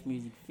 Fredoo Vibes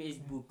Music.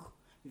 Facebook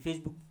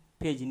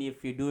page near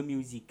Fredoo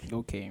Music.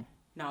 Okay.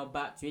 Now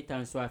back to it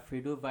and so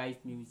Fredoo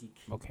Vibes Music.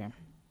 Okay.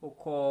 We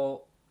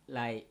call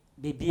like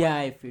the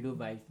BI Fredoo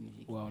Vibes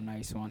Music. Wow,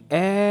 nice one.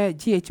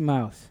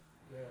 GHmiles.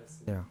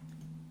 Yes. Yeah.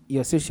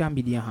 Your social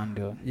media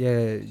handle.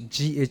 Yeah,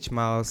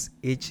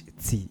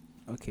 GHmiles.HT.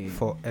 Okay.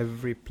 For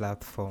every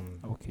platform.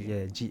 Okay.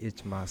 Yeah,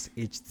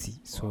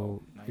 GHmiles.HT. So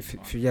wow, nice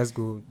if you just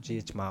go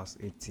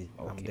GHmiles.HT,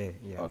 okay. I'm there.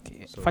 Yeah.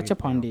 Okay. So Fetch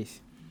up on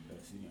this.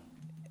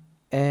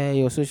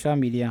 Your social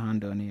media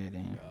handle near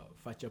then.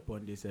 Fakye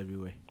Pondies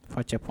everywhere.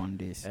 Fakye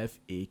Pondies.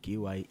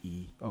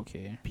 Fakye.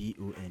 Okay.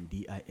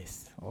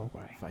 Pondis. All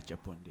right. Fakye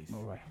Pondies.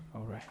 All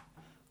right.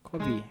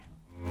 Kobe.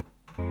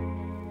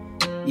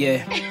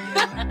 Yeah.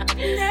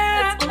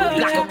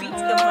 Black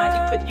Beats, the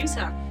mighty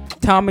producer.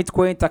 Time it's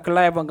Koo Ntakra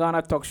live on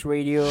Ghana Talks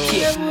Radio.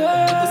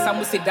 Yeah.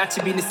 Some say that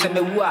you be the same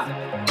way.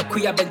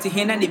 Kuya benti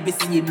hena ne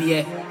besi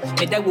me.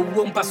 Eda wo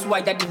wo mpaso wa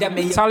ya de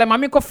me. Tell them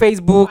I'm on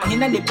Facebook.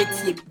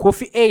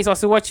 Kofi Ace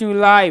also watching you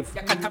live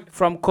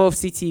from Cove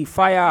City.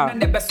 Fire.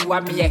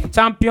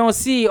 Champion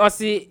C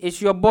also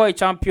it's your boy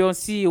Champion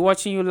C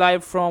watching you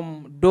live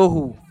from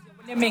Dohu.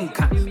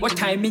 What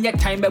time in your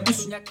time?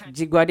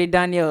 Jigwade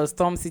Daniel,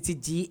 Storm City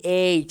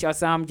GH.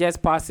 Also, I'm just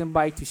passing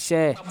by to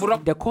share.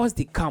 The course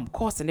they come,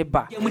 course in the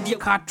back.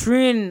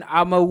 Catherine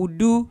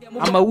Amawuda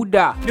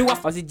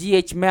was a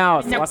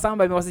GHmiles. Or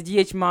somebody was a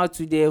GHmiles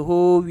to the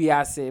whole we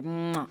are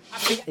saying.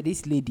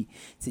 This lady,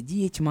 it's a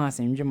GHmiles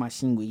and your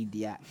machine go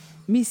idia.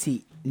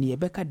 Missy, ni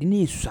Rebecca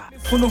Denisa.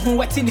 Funo who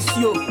what in this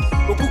yo.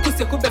 Okuku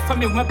se ko be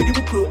family who be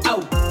the pro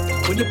out.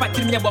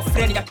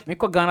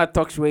 Make a Ghana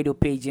Talks Radio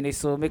page in it,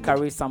 so make I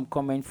read some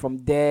comment from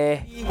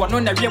there.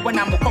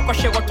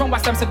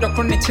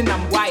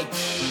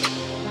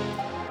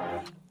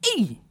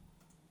 Hey,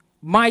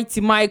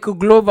 Mighty Michael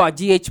Glover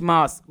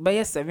GHmiles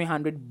by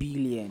 700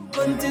 billion.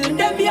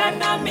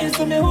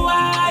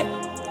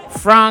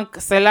 Frank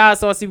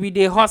Selas also with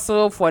the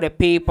hustle for the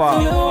paper.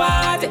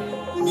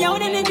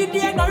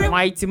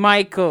 Mighty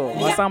Michael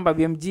or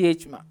somebody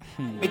GHmiles.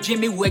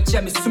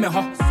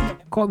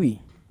 Kobe.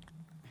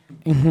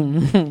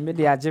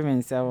 Maybe I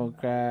Jimmy so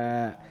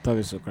cry.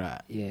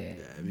 Yeah.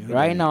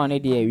 Right now, on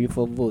we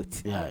for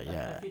vote.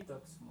 Yeah.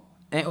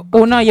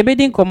 Oh no, you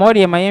bidding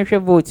commodity. My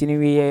vote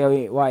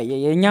anyway. Why?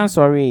 You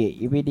sorry.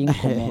 You bidding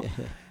commodity.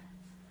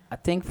 I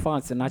think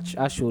fans and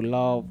I should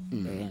love.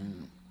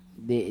 And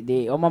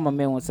they all my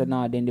men said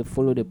now. Then they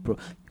follow the pro.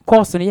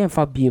 Course on the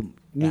for be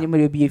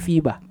minimum be a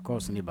fever.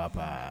 Course ni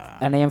baba.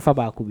 And I am for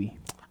Bakubi.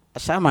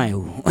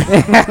 Shamayu.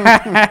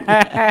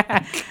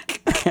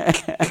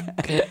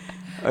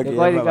 Okay, they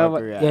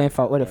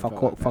call the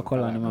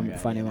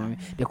funny mommy.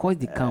 They call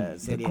the camp.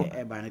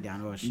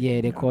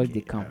 Yeah, they call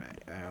the camp.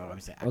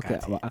 Okay,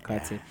 I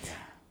can't say.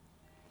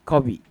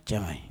 Kobe,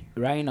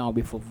 right now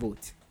before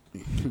vote,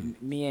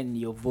 me and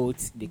your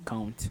votes they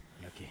count.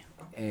 Okay.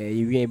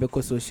 You will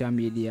because social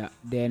media,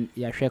 then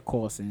you share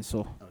course and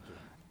so.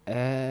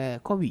 Okay.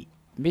 Kobe,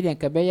 me then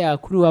Kabeya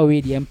crew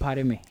away the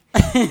empire me.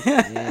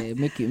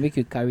 Make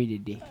you carry the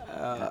day.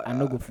 I'm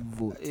not go for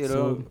vote.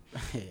 So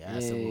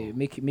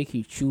make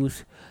you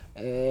choose.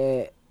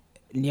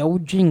 New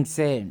drink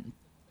say,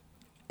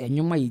 and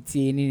you might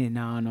in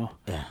now.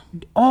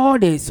 All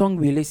the song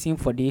we listen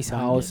for this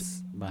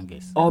house,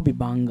 bangers. All be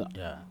banger.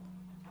 Yeah.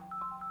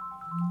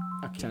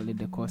 Actually,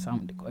 the course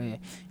I'm the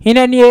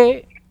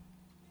Hinanye.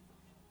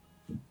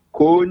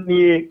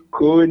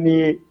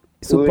 Kony.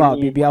 Super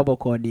baby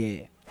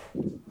abokodi.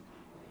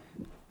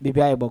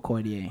 Baby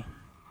abokodi.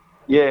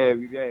 Yeah,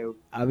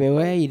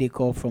 where you they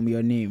call from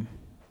your name?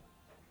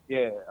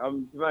 Yeah,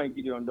 I'm Divine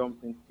Gideon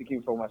Dumpton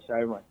speaking from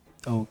Ashaiman.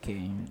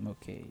 Okay.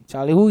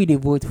 Charlie, who you they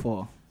vote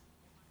for?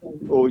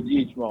 Oh,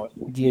 GHmiles.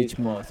 Okay.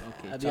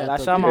 Charlie,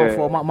 Ashama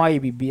for my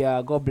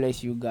BBA. God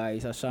bless you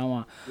guys.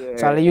 Ashama. Yeah,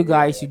 Charlie, you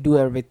guys, you do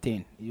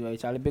everything. You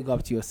Charlie, big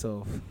up to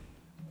yourself.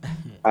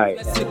 Aye.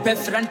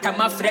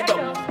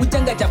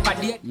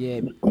 Yeah,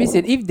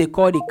 listen, if they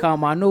call the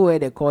come, I know where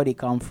they call the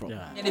come from.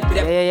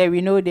 Yeah, we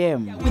know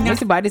them.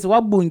 Listen, but this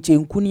what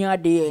bunche kunya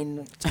de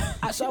and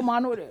Ashama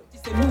know them.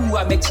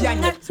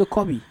 So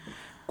Kobe,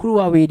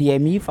 crew away there.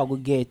 Me if I go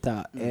get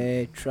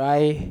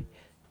try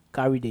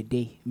carry the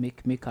day,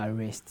 make a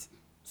rest.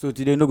 So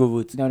today no go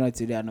vote. No,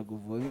 today I no go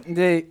vote.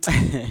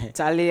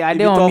 Charlie, I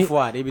dey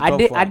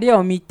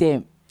on meet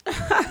them.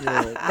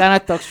 Yeah, Ghana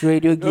Talks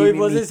Radio give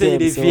me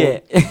them.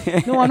 Fear.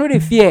 No, I know they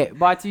fear,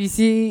 but you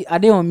see, I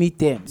don't meet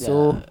them.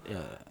 So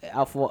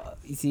I for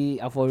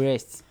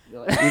rest. You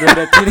know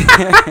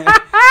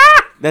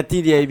that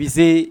thing there be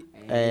say.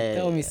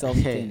 Tell me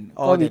something.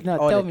 All the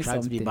tracks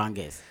something. Be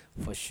bangers.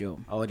 For sure.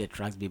 All the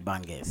tracks be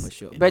bangers. For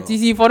sure. But you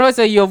see, for us,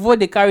 your vote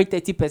they carry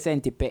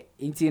 30% to pay.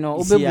 You know,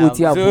 we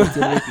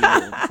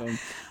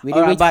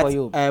wait for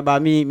you.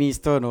 But me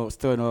still no.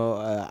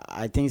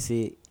 I think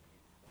say.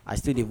 I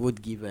still the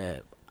vote give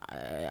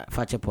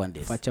Fakye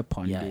Pondies. Yeah,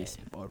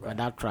 but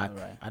that track,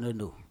 right. I don't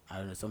know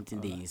something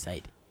they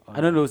inside.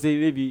 I don't know. Say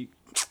maybe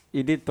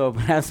it did top.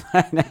 That's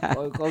fine.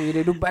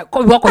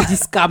 What was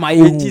this car, my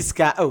this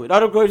car? Oh,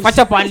 don't go.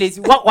 Fakye Pondies.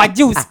 What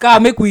you car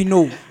make we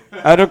know?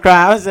 I don't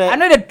cry. I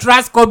know the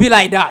trust could be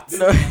like that.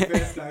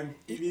 First time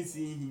even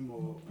seeing him.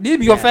 This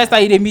be your first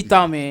time in meet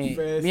town, man.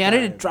 Me, I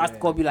know the trust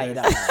could be like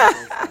that.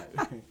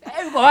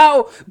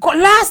 Go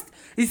last.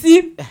 You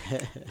see,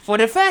 for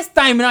the first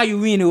time now you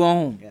win your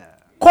home. Yeah.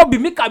 Kobe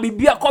make a be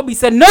beer. Kobe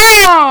said no.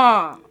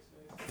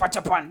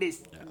 Fakye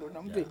Pondies.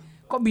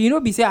 Kobe, you know,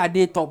 be say I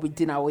did top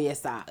it in our way,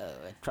 sir.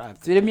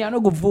 So let me I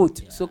no go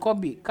vote. So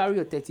Kobe, carry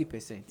your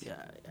 30%.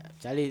 Yeah.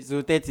 Charlie,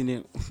 so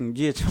 30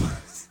 GH.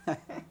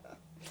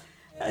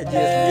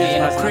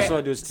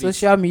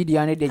 Social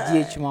media and the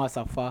GHmiles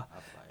afa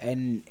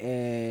and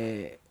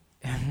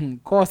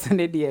course and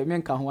the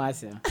men can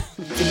was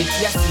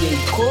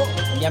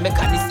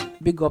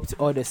big up to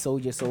all the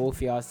soldiers. So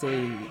if you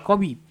say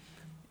Kobe,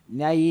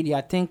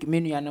 I think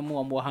many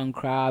animal more hand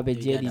crab a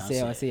JD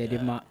say or say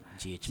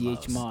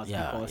GHmiles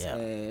because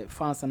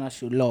fans and I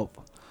should love.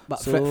 But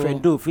so,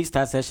 Fredoo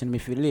freestyle session, me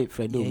feel it.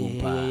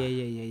 Fredoo,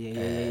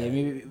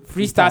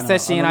 freestyle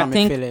session. I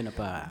think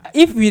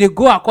if we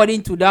go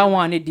according to that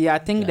one, I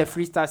think the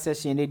freestyle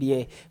session,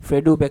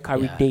 Fredoo be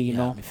carry day, you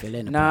know.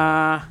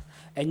 Nah,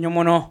 and you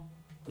know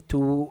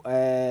to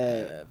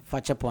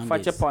Fakye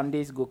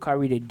Pandays go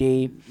carry the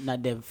day.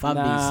 Not the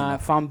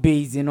fan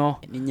base, you know.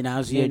 And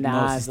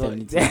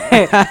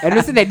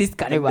listen to this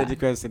carnival.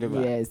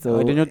 Yeah, so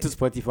I don't know to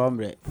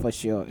Spotify for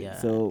sure. Yeah.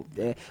 So,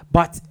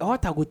 but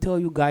what I will tell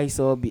you guys,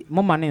 be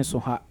more money so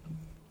hard.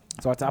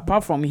 So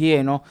apart from here,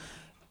 you know,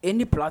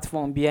 any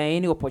platform, be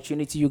any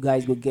opportunity you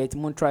guys go get,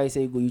 mon try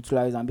say you go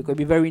utilize them because it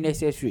be very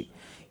necessary.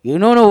 You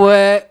don't know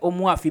where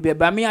Omuafibe,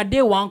 but me I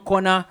day one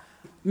corner.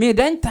 Me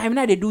then time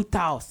now they do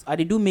tiles, I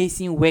they do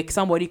mason work.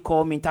 Somebody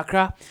call me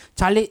Ntakra,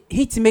 Charlie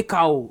hit make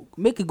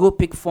it go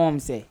pick form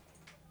say.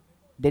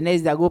 The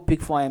next day I go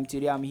pick form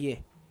today I'm here.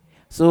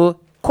 So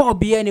call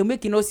be and you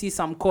make you know see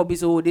some call be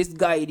so this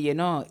guy you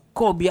know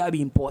call be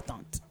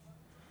important.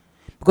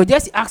 Because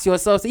just ask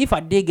yourself if I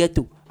they get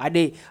to I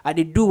they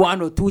do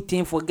one or two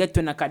things for get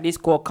to naka this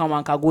call come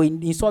and go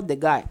insult the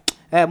guy.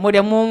 More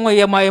than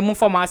my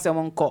for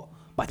myself call.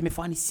 But me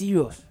find it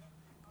serious.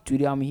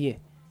 Today I'm here.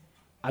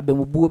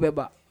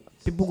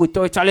 People go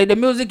tell Charlie the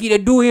music they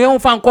do you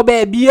don't find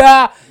kobe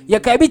bia you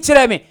can be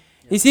chile me.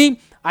 You see,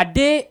 a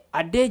day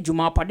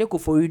Juma Padeko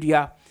for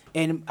Udia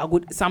and I go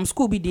some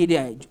school be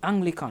there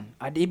Anglican.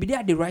 They be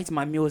there they write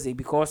my music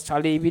because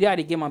Charlie be there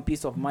they give my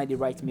peace of mind they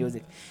write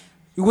music.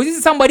 You go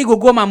see somebody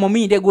go my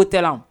mommy they go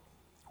tell him.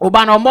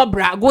 Obana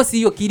Mobra go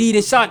see your kid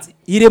the shot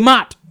he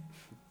mad.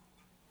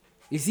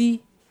 You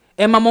see?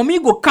 And my mommy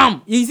go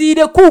come. You see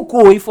the cook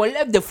if I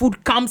left the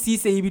food come see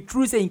say he be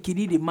true say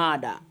kid the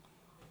murder.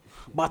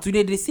 But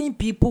today the same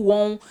people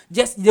won't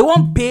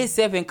pay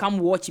safe and come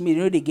watch me. You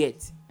know they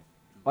get.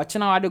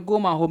 Watching how they go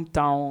my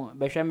hometown,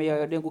 but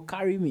they go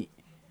carry me.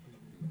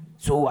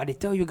 So I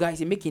tell you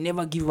guys, make you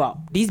never give up.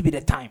 This be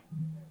the time.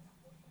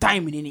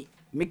 Time in it.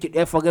 Make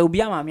it forget be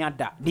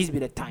that. This be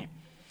the time.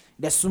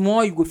 The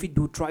small you go fit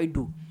do, try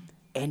do.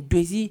 And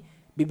do see,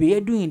 baby,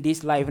 you're doing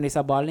this live and it's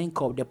about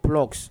link up the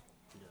plugs.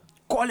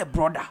 Call a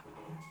brother.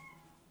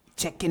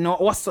 Checking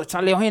out what's such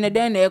a little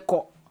then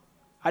echo.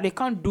 I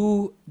can't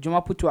do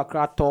Jumapu to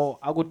Accra tour.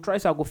 I go try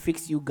so I go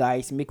fix you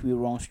guys, make we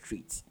run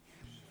streets.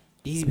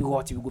 This be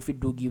what we go fit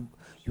do give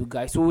you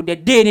guys. So the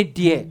day in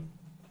there,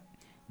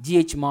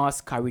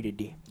 GHmiles carry the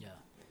day. Yeah.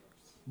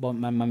 But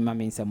my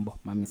sembo.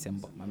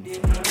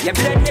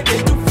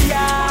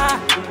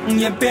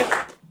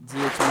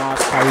 GHmiles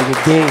carry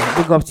the day.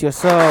 Big up to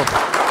yourself.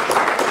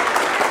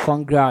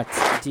 Congrats.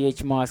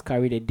 GHmiles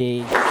carry the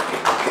day.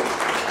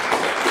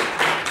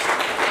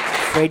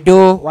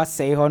 Fredoo, what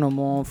say on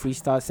more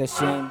freestyle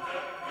session?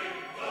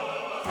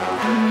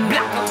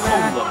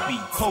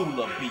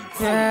 Cola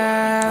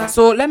beats.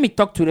 So let me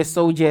talk to the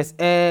soldiers.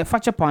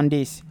 Fakye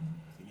Pandays.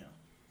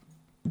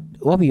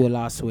 What be your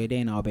last word?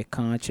 Then I'll be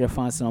can't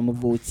fans no more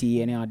vote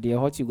any idea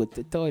what you got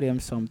to tell them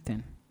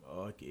something.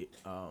 Okay.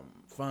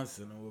 Fans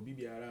no will be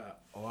biara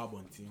or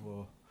abontin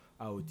or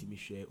our team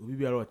share. We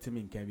be our team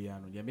in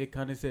Caviano. They make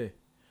can say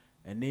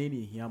and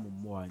any here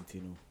more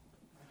antino.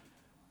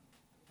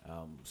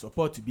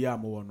 Support to be a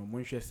more no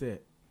one say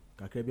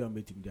kakrebi am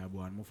betim dia bo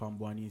an mo fam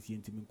bo an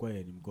yin timi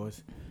kwaya nim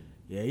because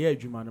yeah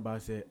adwuma no ba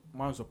say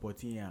man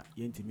supporting ya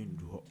yin timi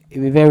ndu ho. It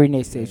be very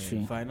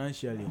necessary.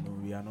 Financially no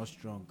we are not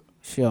strong.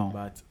 Sure.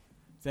 But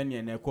send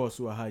ye na course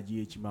we ha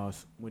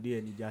GHmiles mo de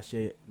ani ja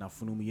share na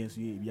funu mu yen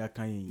so ye bia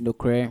kan yin. No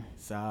cray.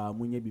 Sa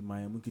munye bi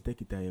man mu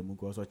kita ye mu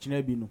because o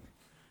china bi no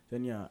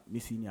send ya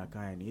misi ni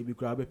akan ni e bi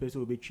kura be pese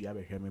obetwi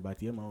abehwe me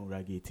but ye ma on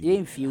ragate. Ye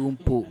mfi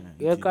umpo.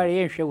 Ye kare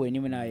ye hwe wani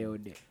na ye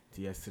ode.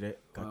 Tiesre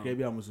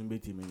kakrebi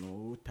amuzumbe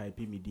no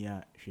type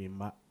media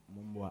shema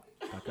mumwa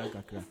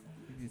kakra.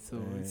 So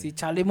see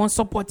Charlie mon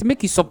support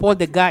make you support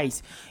the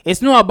guys.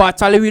 It's not about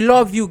Charlie we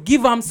love you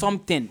give them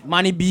something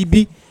money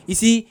BB. You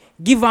see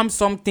give them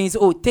something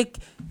so, take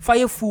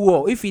fire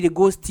fuel if he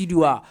go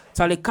studio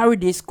Charlie carry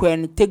this square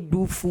and take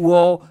do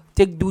fuel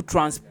take do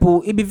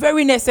transport it be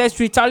very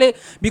necessary Charlie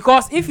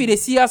because if he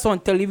see us on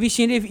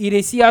television if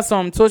he see us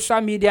on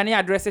social media any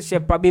addresses she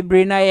probably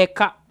brain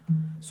eka.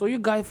 So you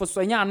guys for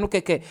so nya no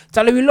keke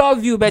Charlie we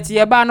love you but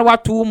ye ba na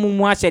watu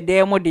mumu a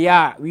shede mo de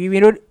a we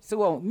know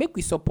so make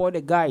we support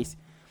the guys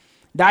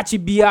that you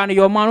be and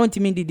your man won't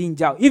mean didn't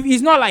job if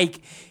it's not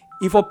like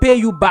if I pay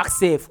you back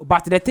safe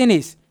but the thing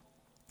is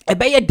I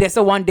bet you there's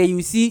one day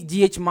you see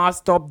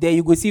GHmiles top there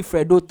you go see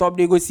Fredoo top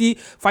there you go see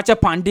Fakye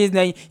Pandays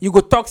then you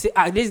go talk say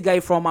this guy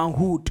from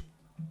Hood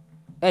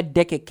a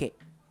dekeke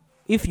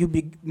if you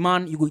be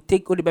man you go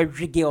take all the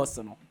baby girls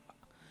no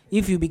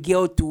if you be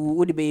girl to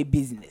all the baby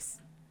business.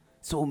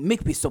 So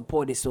make me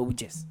support the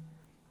soldiers.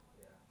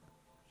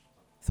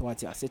 So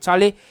what you say,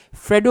 Charlie?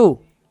 Fredoo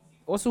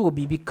also will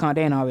be big can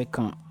then now we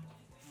can.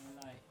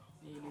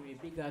 Anyway,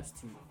 big ups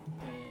to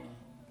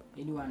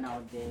anyone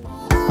out there to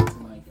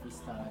my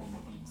freestyle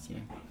beats, yeah.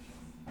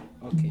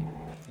 Okay.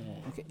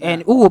 Okay.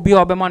 And who will be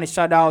our man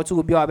shout out? Who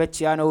will be our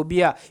Chiano? Will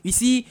be you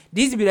see,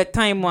 this will be the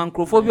time when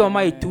Crophobia on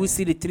my 2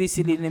 city, 3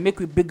 city, they make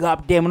we big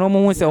up them. No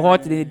more say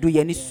hot they do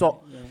any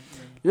so.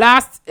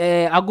 Last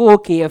I go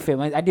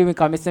KFM. I didn't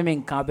come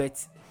in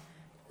Cabet.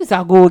 This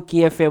I go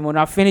KFM when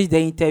I finish the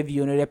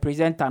interview. The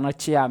presenter not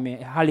chair me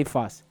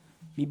Halifax.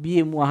 Me be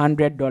him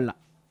 $100.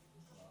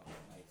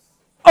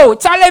 Oh,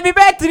 Charlie, me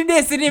back 3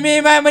 days in me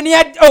my money.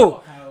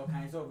 Oh,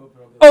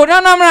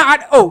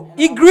 no,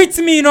 he greets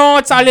me,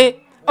 no, Charlie.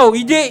 Oh,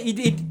 he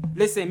did.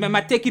 Listen,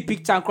 I take a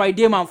picture and cry.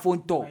 Dem on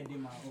phone talk.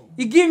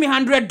 He give me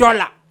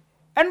 $100.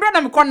 And brother,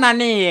 I'm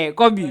calling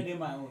Kobe.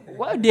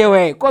 What they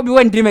were? Kobe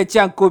went dream a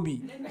chance, Kobe.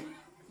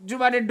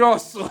 Juba the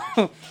doors.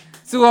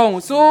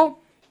 So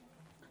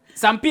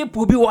some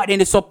people be what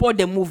they support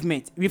the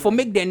movement. We for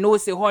make them know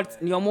say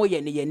what nyomo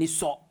ye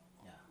so.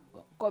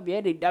 Kobe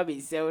had the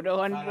David say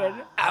 100.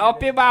 I'll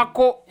pay back.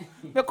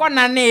 Because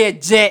na ne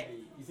je.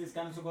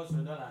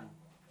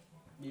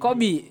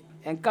 Kobe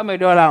and come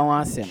 $1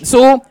 once.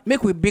 So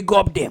make we big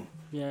up them.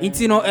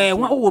 It's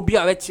what will be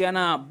our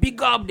channel?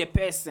 Big up the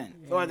person.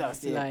 What I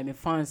say? Like my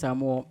fans are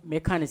more. Me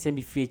can't say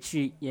me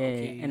feature. Yeah,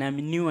 okay. And I'm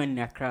new in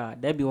Accra.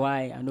 That be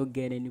why I don't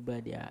get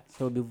anybody.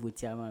 So be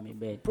voting on my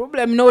bed.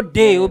 Problem no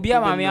day. Obi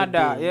am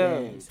ada.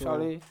 Yeah.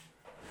 Sorry.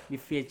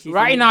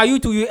 Right now,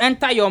 you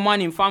enter your man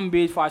in fan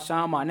base for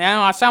Ashama.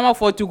 Now Ashama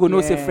for to go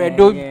no say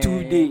Fredoo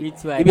 2 day.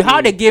 It be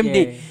how the game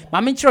day. But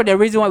I'm sure the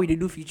reason why we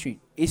do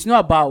featuring. It's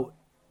not about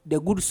the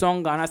good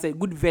song and I said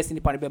good verse in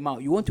the Parliament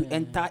mouth. You want to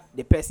enter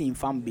the person in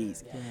fan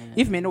base.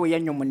 If me know where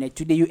you're money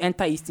today, you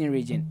enter Eastern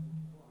region.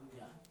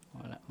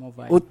 More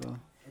vibe,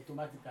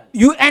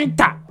 you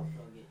enter.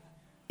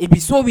 It be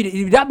so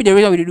that be the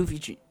reason we do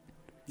featuring.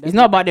 It's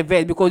not about the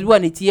verse because we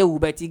want it here,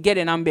 but you get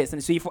the numbers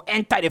and so if you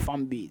enter the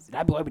fan base,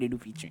 that be why we do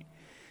featuring.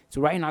 So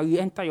right now you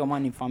enter your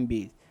man in fan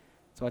base.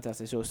 So what I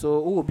say so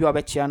who will be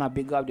about China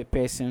big up the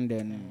person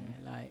then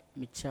like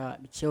Micha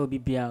will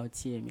be out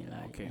here me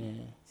like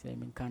okay.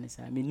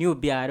 I mean new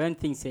beer. I don't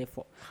think say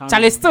for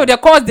Charlie still the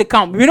calls they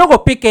come. We not go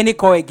pick any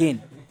call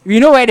again. We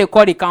know where the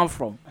call they come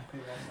from.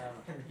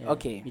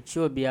 Okay. Micha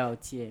will be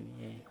out here.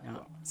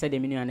 Now say the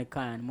million and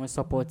can more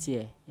support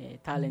here.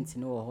 Talent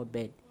in our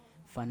bed.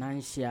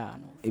 Financial.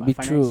 It be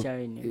true.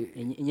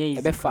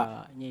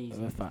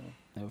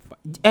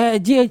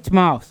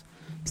 GHmiles.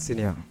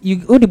 Senior. You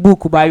go the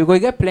book by you go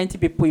get plenty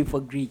people you for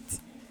greet.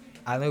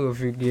 I know if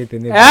you get the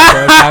name.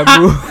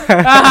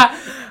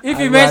 If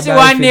you mention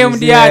one name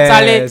there,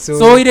 Charlie,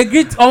 so you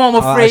greet all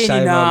my friends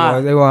now.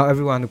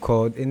 Everyone who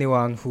called,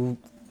 anyone who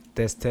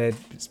tested,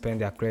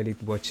 spend their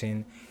credit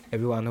watching,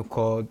 everyone who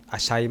called,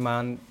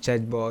 Ashaiman,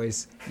 Church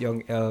Boys,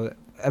 Young L,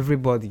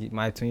 everybody.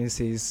 My twin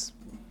says,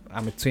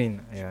 I'm a twin.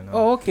 You know.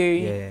 Oh, okay.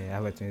 Yeah, I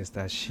have a twin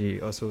sister. She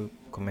also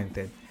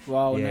commented.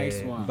 Wow,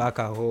 nice one. Back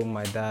at home,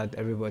 my dad,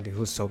 everybody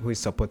who is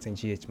supporting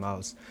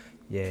GHmiles.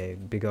 Yeah,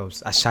 big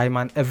ups.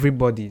 Ashaiman,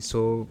 everybody.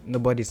 So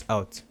nobody's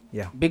out.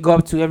 Yeah. Big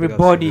up to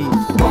everybody.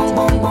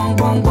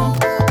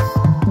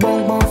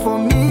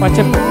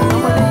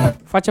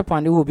 Facha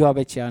Pandi will be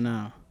over here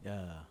now.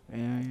 Yeah.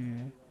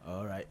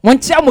 All right. One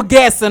chamo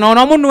guess and no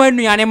no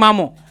any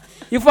mamo.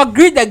 If you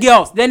greet the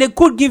girls, then they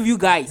could give you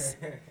guys.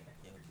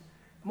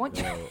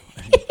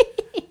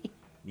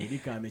 Maybe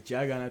can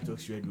Michia Gana talk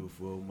Fredoo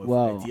for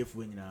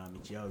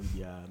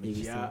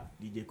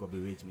DJ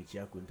Copyright,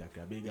 Michia Koo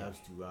Ntakra. Big ups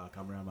to our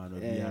cameraman.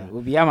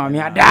 Obia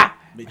Mamia da.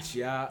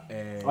 Michia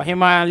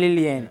Ohima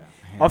Lillian.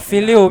 Or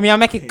Philio, me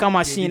make it come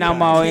machine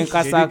ama in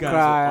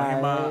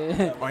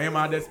Casacra.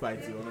 Ohima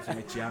despite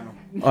Michiano.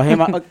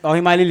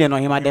 Ohima Lillian,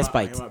 Ohima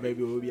despite.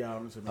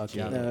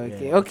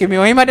 Okay, me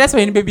Ohima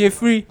despite baby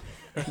free.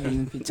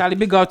 Charlie,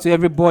 big up to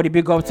everybody.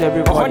 Big up to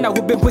everybody.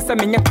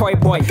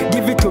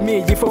 Give it to me.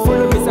 If you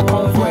follow me, a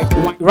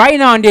convoy. Right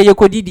now, on the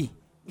Yokodidi,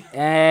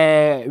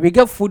 we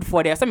get food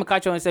for there. Some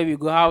catch on say we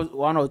go have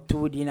 1 or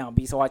 2 dinner.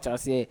 Be so watch I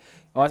say,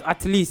 or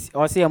at least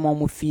I say a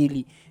mom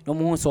feely. No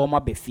more so my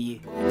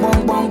beefy.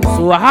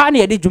 So I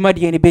had the Juma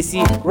di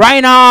besi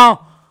right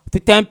now to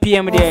 10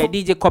 p.m. there.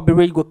 DJ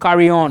Copyright go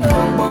carry on.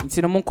 It's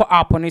in the Monko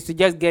app on it. So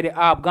just get the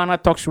app. Ghana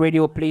Talks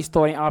Radio Play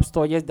Store and App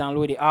Store. Just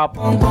download the app.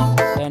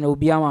 Then it'll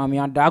be a mommy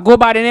and I go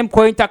by the name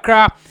Koo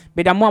Ntakra.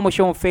 But I'm more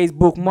show on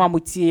Facebook. More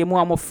Muti.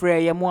 More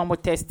Frey. More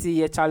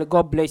Testy. Charlie.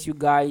 God bless you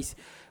guys.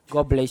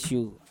 God bless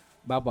you.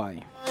 Bye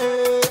bye.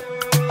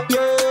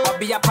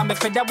 Be up on me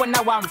for that one.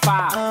 I want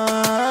far.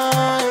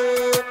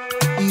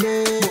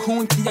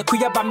 Hunti ya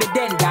kuya ba me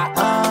denda.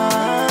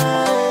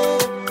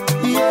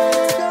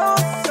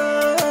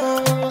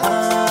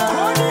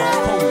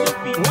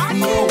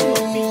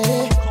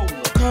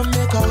 Come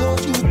make a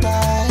hold you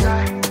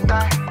tight.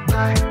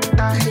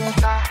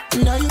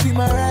 Now you be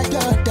my ride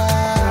or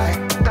die.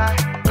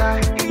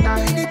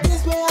 Many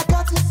things where I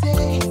got to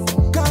say.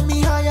 Got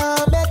me higher,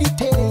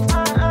 meditate.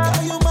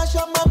 Now you mash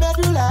up my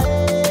medulla.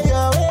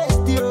 You're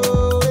waste, you.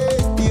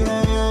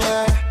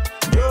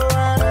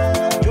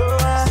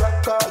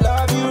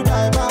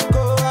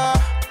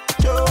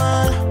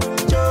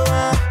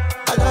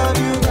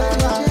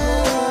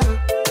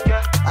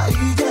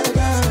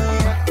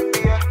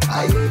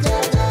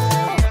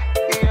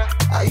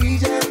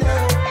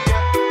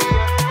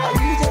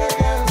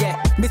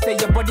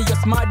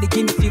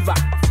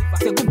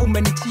 se gubu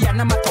manichi ya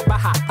na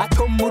matobaha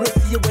atomuro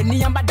si we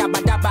ni amba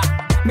daba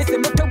me se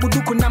meto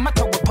buduku na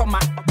matobo toma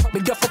me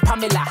jofo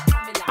Pamela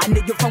and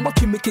you from what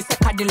you make is a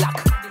Cadillac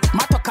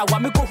matoka wa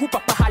me go hu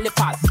papa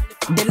Halifax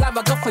the love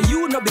I got for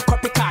you no be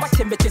copycat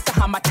watch me kisa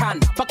hamatan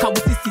faka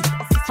wusisi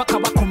faka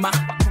wakuma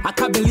I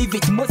can't believe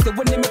it most the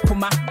one me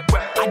puma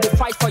I dey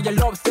fight for your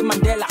love say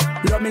Mandela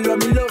love me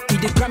you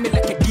dey drive me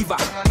like a diva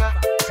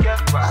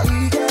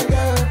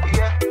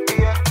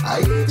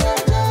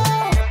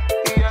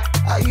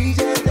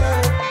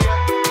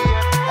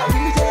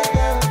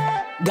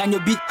Ganyo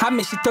bi ha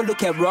me shito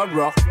look at raw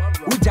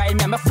Ujai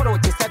me follow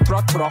te set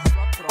tro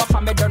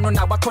Ofa me don't know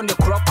na what on the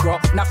croc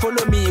na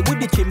follow me with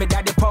the tree me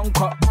daddy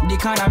ponko di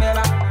kana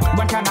mela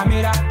bantana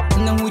mera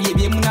ngu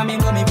yebie muna me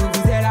ngo me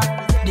bubuzela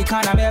di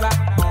kana mela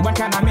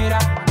bantana mera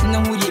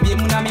ngu yebie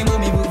muna me ngo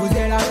me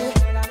bubuzela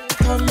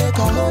come make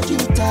I hold you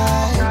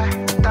tight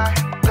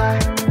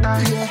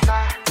yeah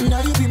now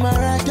you be my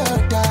ride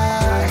or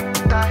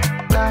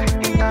die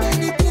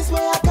many things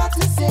where I got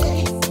to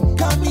say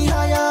got me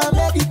higher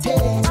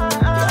meditate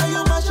yeah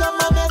you mash up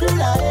my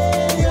medulla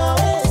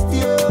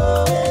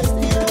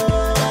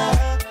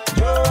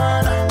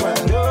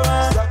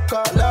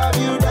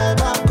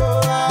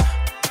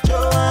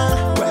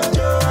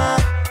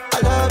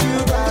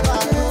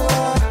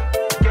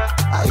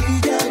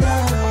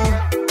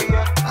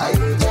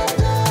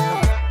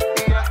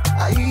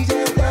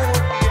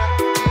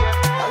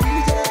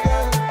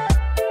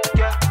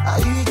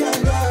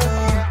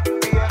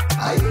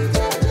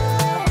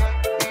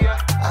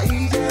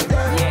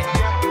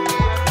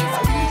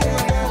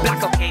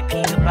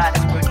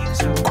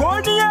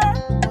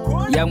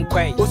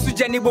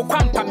Osujeni bo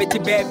kwampa meti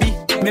baby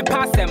me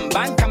passem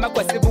banka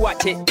makwasibu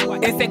wache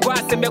ese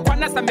kwase me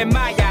kwanasa me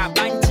maya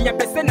banchi ya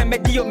pese na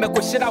medio me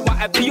koshira wa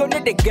abio ne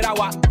de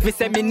grawa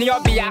vise mi ni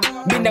obia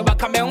bi ne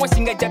waka me ho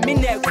singa jami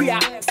na akua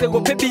se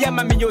go pebi ya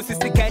ma me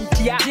nyosisi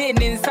kantia je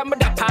ni nsam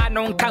da pa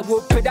no nka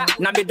wo peda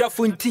na me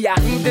dofo ntia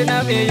nde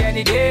na me ye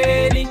ni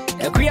deni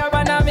akua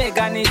ba na me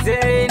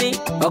ganizeni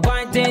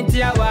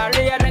okwantentia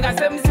ware ya nga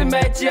semsi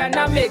mechi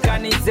na me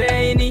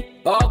ganizeni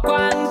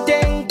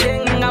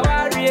okwantentin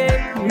aware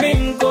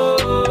mingo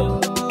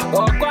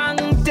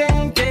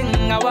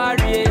okwantentin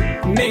aware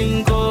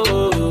mingo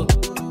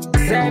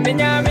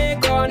seminya me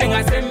koning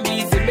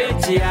asembi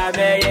semechi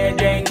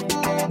abeyeden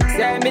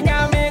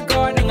seminya me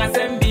koning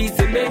asembi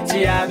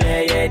semechi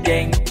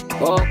abeyeden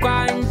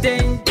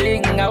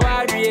okwantentin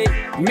aware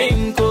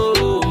mingo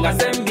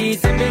asembi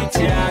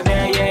semechi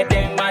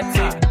abeyeden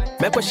mati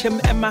Mekwashem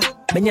Emma,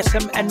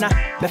 Menyasem Enna,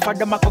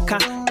 Mefada Makoka,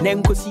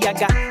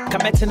 Nenkosiaga,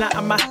 Kametana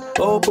Ama,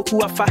 O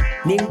Bokuafa,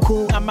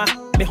 Ninku Ama,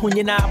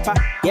 Mehunyana Apa,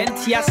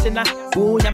 Yentiasena,